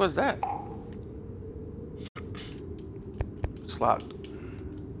the frick was that? It's locked.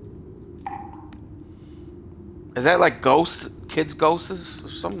 Is that like ghosts? Kids' ghosts? Or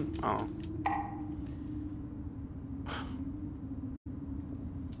something? Oh.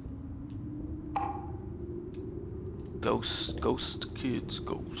 Ghost, kids,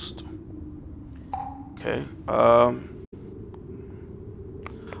 ghost. Okay. Oh,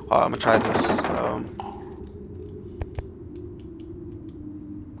 I'm gonna try this.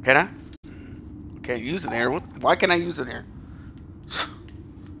 Can I? Can't use it here. Why can't I use it here?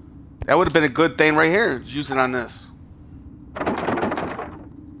 That would have been a good thing right here. Use it on this.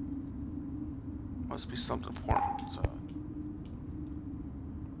 Must be something important. So.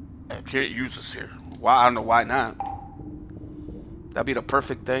 I can't use this here. Why? I don't know why not. That'd be the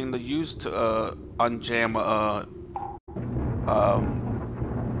perfect thing to use to unjam.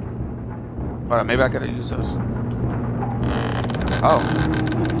 Hold on, maybe I gotta use this. Oh.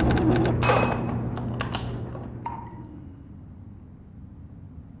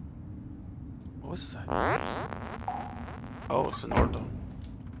 What's that? Oh, it's an ordo.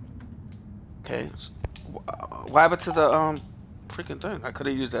 Okay. What happened to the freaking thing? I could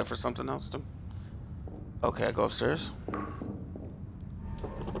have used that for something else too. Okay, I go upstairs.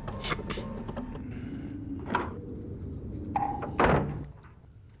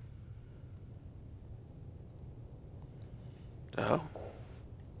 The hell?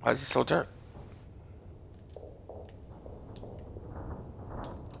 Why is it so dark?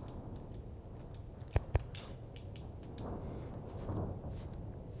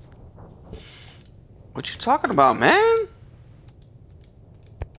 What you talking about, man?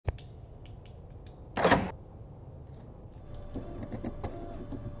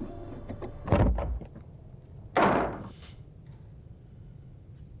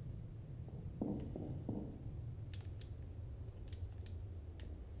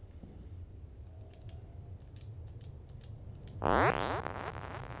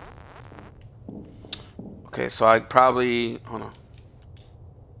 Okay, so I probably hold on.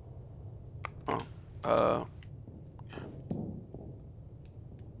 Oh, yeah.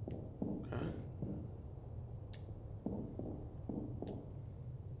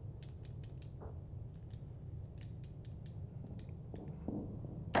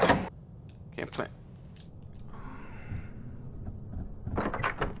 Okay. Can't play.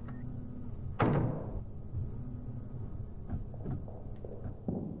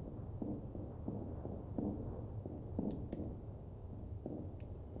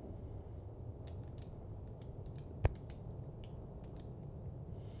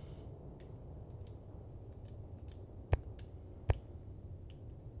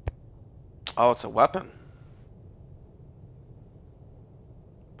 Oh, it's a weapon.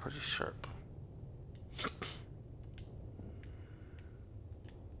 Pretty sharp.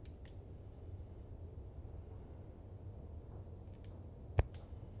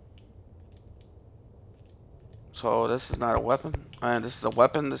 So this is not a weapon. And this is a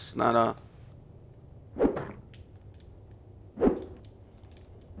weapon. This is not a.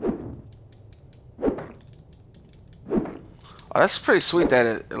 Oh, that's pretty sweet that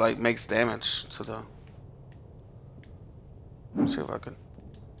it like makes damage to the. Let me see if I can.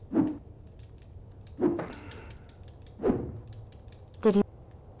 Did you?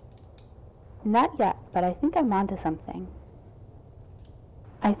 Not yet, but I think I'm onto something.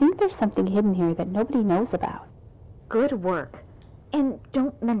 I think there's something hidden here that nobody knows about. Good work. And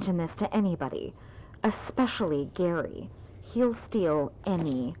don't mention this to anybody, especially Gary. He'll steal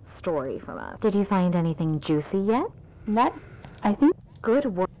any story from us. Did you find anything juicy yet? Not, I think. Good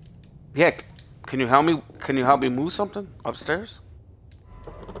work. Yeah, can you help me? Can you help me move something upstairs?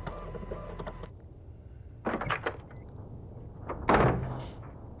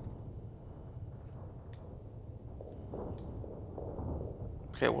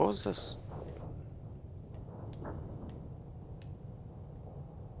 Okay, what was this?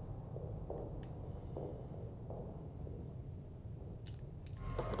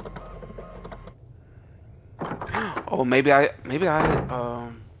 Oh, maybe I yeah.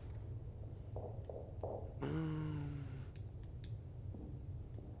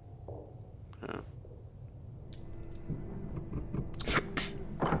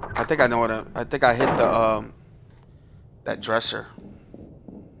 I think I know what I think I hit the that dresser.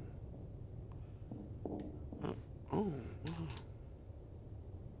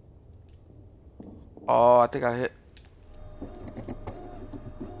 Oh, I think I hit.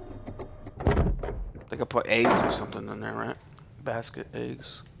 I think I put eggs or something in there, right? Basket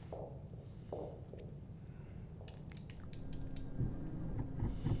eggs.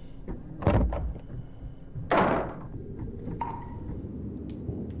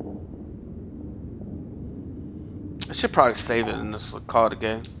 I should probably save it and just call it a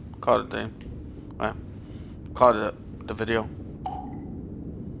game. Call it a day. Right. Call it the video.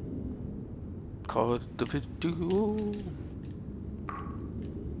 Call it the video.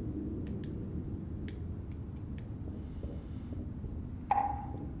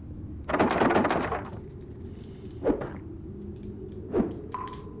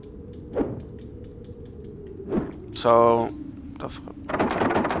 So, the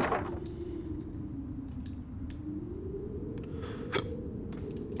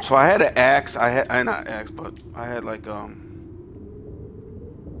So I had an axe. I not axe, but I had like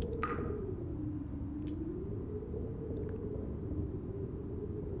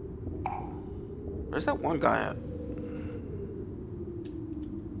Where's that one guy at?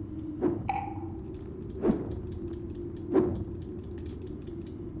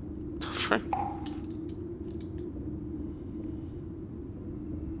 The frick?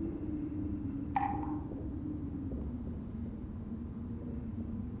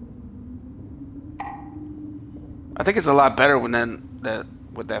 I think it's a lot better when that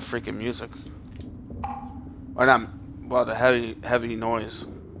with that freaking music, or not. Well, the heavy noise.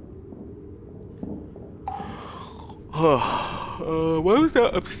 What was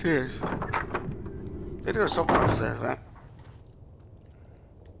that upstairs? I think there was something upstairs, right?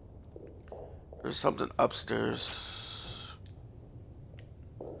 There's something upstairs.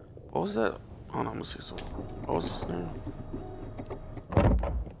 What was that? Hold on, let me see something. What was this name?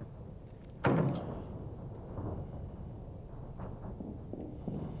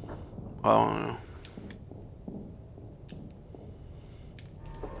 I don't know.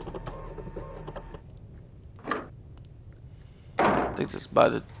 I think it's by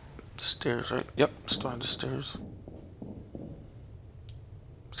the stairs, right? Yep, it's by the stairs.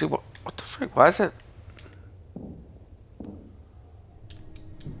 See what the frick? Why is it?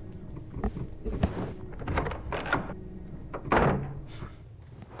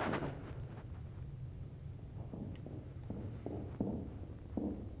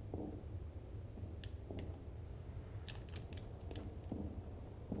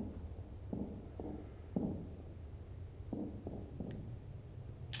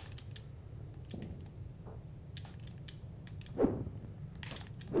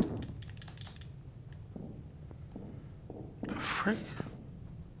 Freak.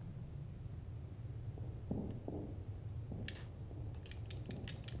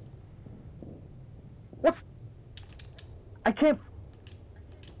 What's... I can't...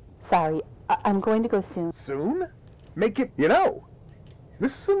 Sorry, I'm going to go soon. Soon? Make it... You know,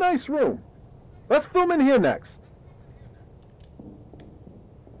 this is a nice room. Let's film in here next.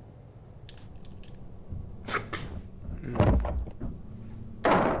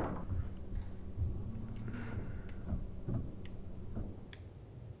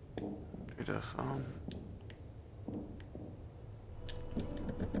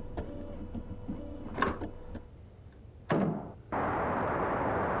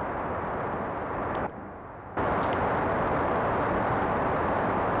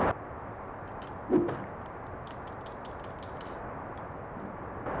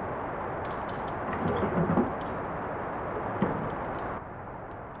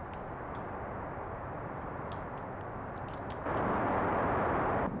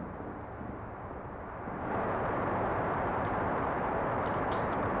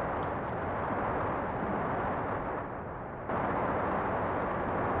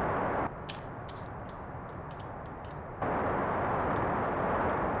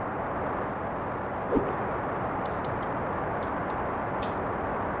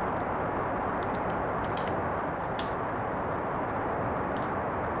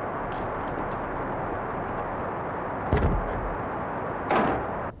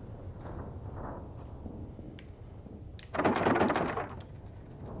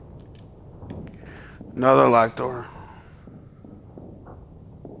 Another locked door.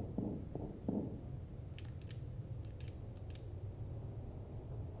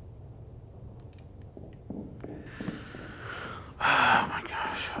 Oh my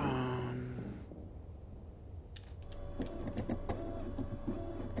gosh.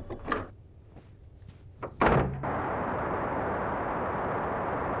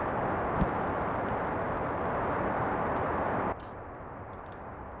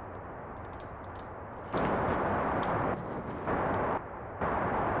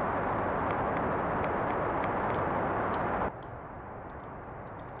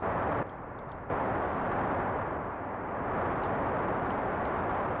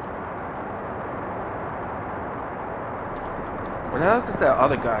 Where the hell is that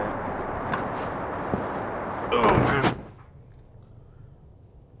other guy? Oh man.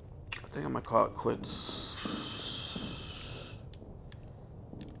 I think I'm gonna call it quits.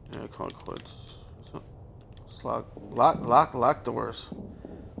 Yeah, call it quits. It's lock doors.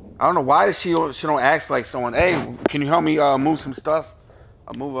 I don't know why she don't act like someone. Hey, can you help me move some stuff?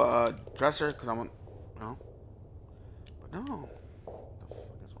 I'll move a dresser because I want, you know. But no. What the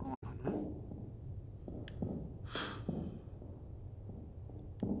fuck is wrong, man?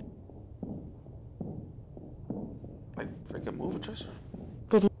 Like freaking move a dresser.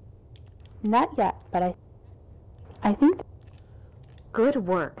 Did you? Not yet, but I think. Good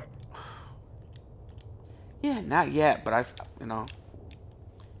work. Yeah, not yet, but you know,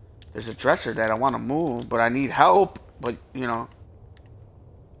 there's a dresser that I want to move, but I need help. But, you know.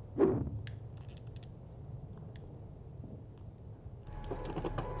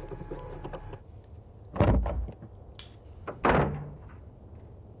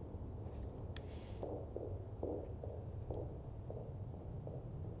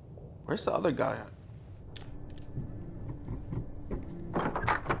 Where's the other guy at?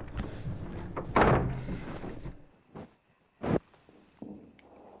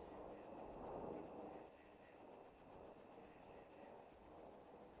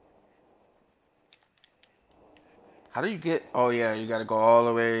 How do you get... Oh, yeah, you gotta go all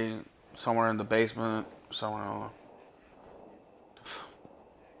the way somewhere in the basement, somewhere else.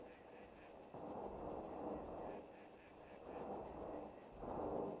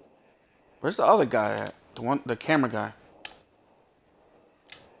 Where's the other guy at? The camera guy.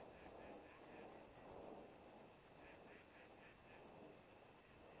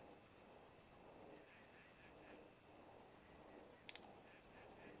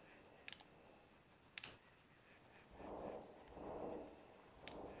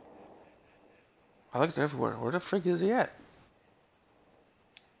 I looked everywhere. Where the frick is he at?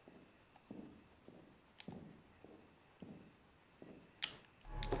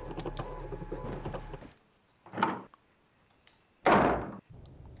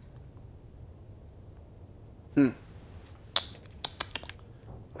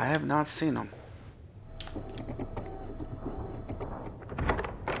 I have not seen him.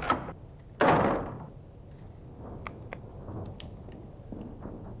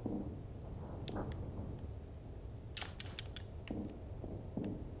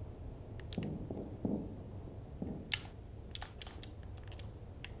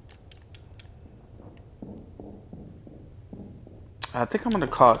 I think I'm gonna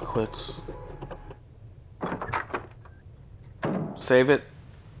call it quits. Save it.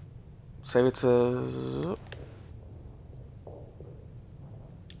 Save it to...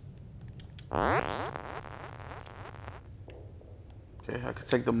 Okay, I could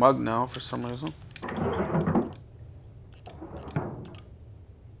take the mug now for some reason.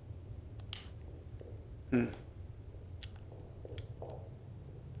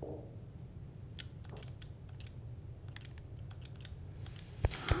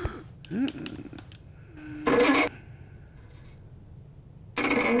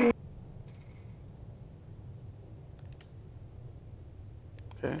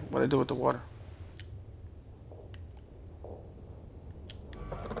 Okay, what do I do with the water?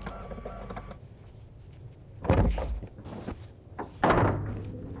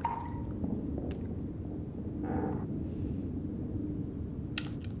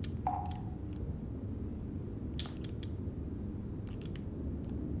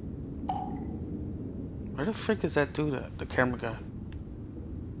 Where the frick is that dude at? The camera guy.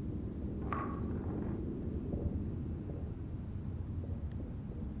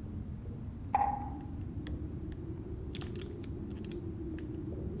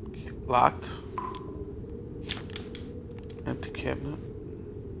 Okay, locked. Empty cabinet.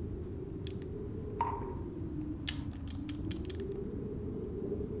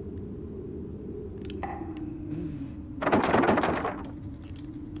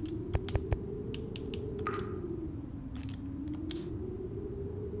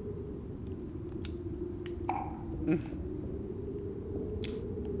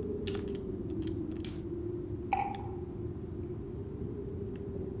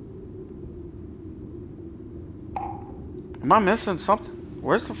 Am I missing something?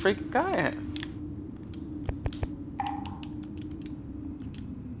 Where's the freaking guy at?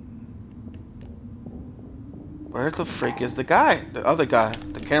 Where the freak is the guy? The other guy,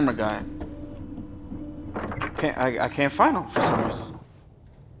 the camera guy. I can't find him for some reason.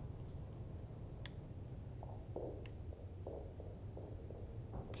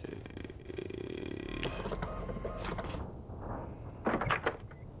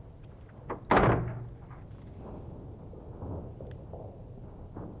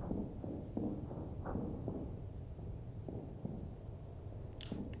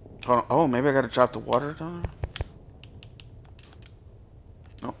 Hold on. Oh, maybe I gotta drop the water down there?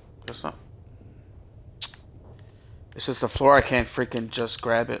 No, guess not. It's just the floor, I can't freaking just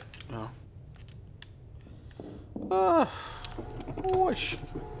grab it, you know. Whoosh.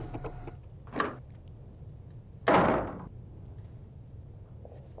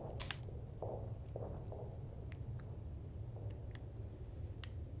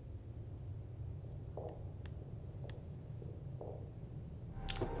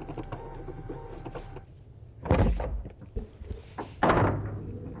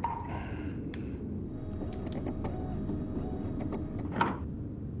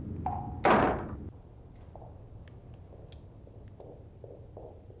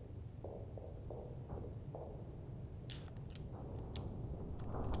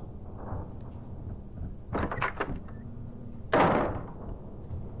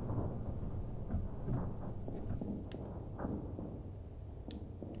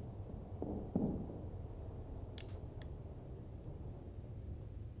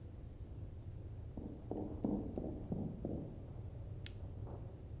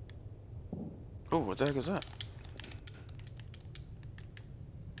 what the heck is that?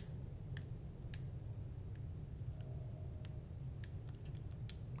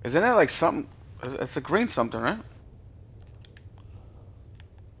 Isn't that like something? It's a green something, right?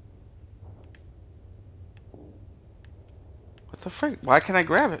 What the freak? Why can't I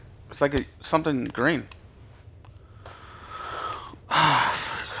grab it? It's like something green.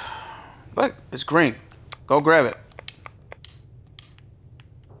 Look, it's green. Go grab it.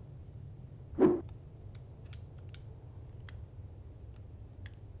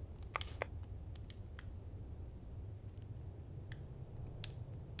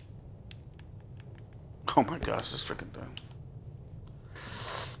 Oh my gosh, this freaking thing.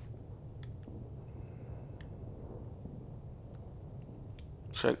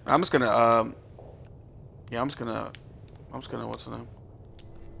 Shit. I'm just gonna yeah, I'm just gonna what's the name?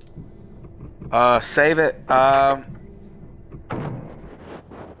 Save it.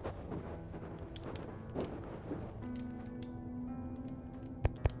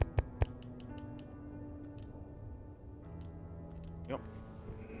 Yep.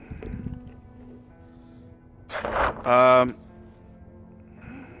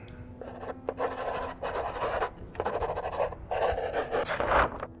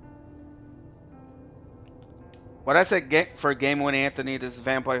 What I said for Game with Anthony, this is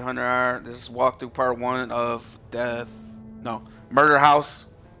Vampire Hunter R. This is walkthrough part 1 of Murder House.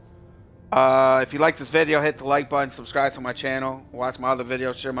 If you like this video, hit the like button, subscribe to my channel, watch my other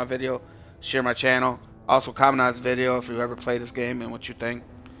videos, share my video, share my channel. Also comment on this video if you ever play this game and what you think.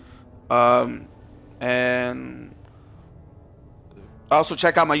 And also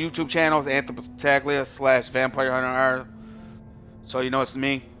check out my YouTube channels, Anthony Battaglia / Vampire Hunter R. So you know it's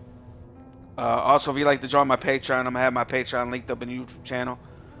me. Also, if you'd like to join my Patreon, I'm going to have my Patreon linked up in the YouTube channel.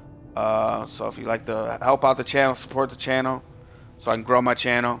 So if you'd like to help out the channel, support the channel, so I can grow my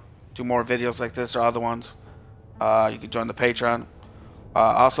channel, do more videos like this or other ones, you can join the Patreon.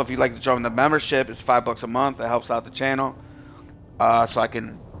 Also, if you'd like to join the membership, it's $5 a month. That helps out the channel. So I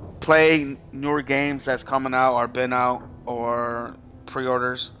can play newer games that's coming out or been out or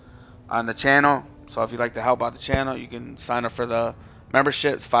pre-orders on the channel. So if you'd like to help out the channel, you can sign up for the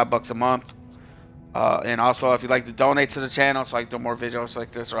membership. It's $5 a month. And also, if you'd like to donate to the channel, so I can do more videos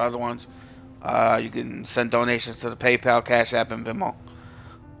like this or other ones, you can send donations to the PayPal, Cash App, and Venmo.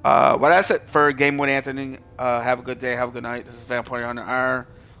 Well, that's it for Game with Anthony. Have a good day. Have a good night. This is Vampire Hunter R.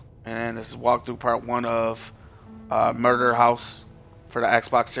 And this is walkthrough part 1 of Murder House for the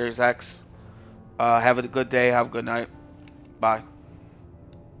Xbox Series X. Have a good day. Have a good night. Bye.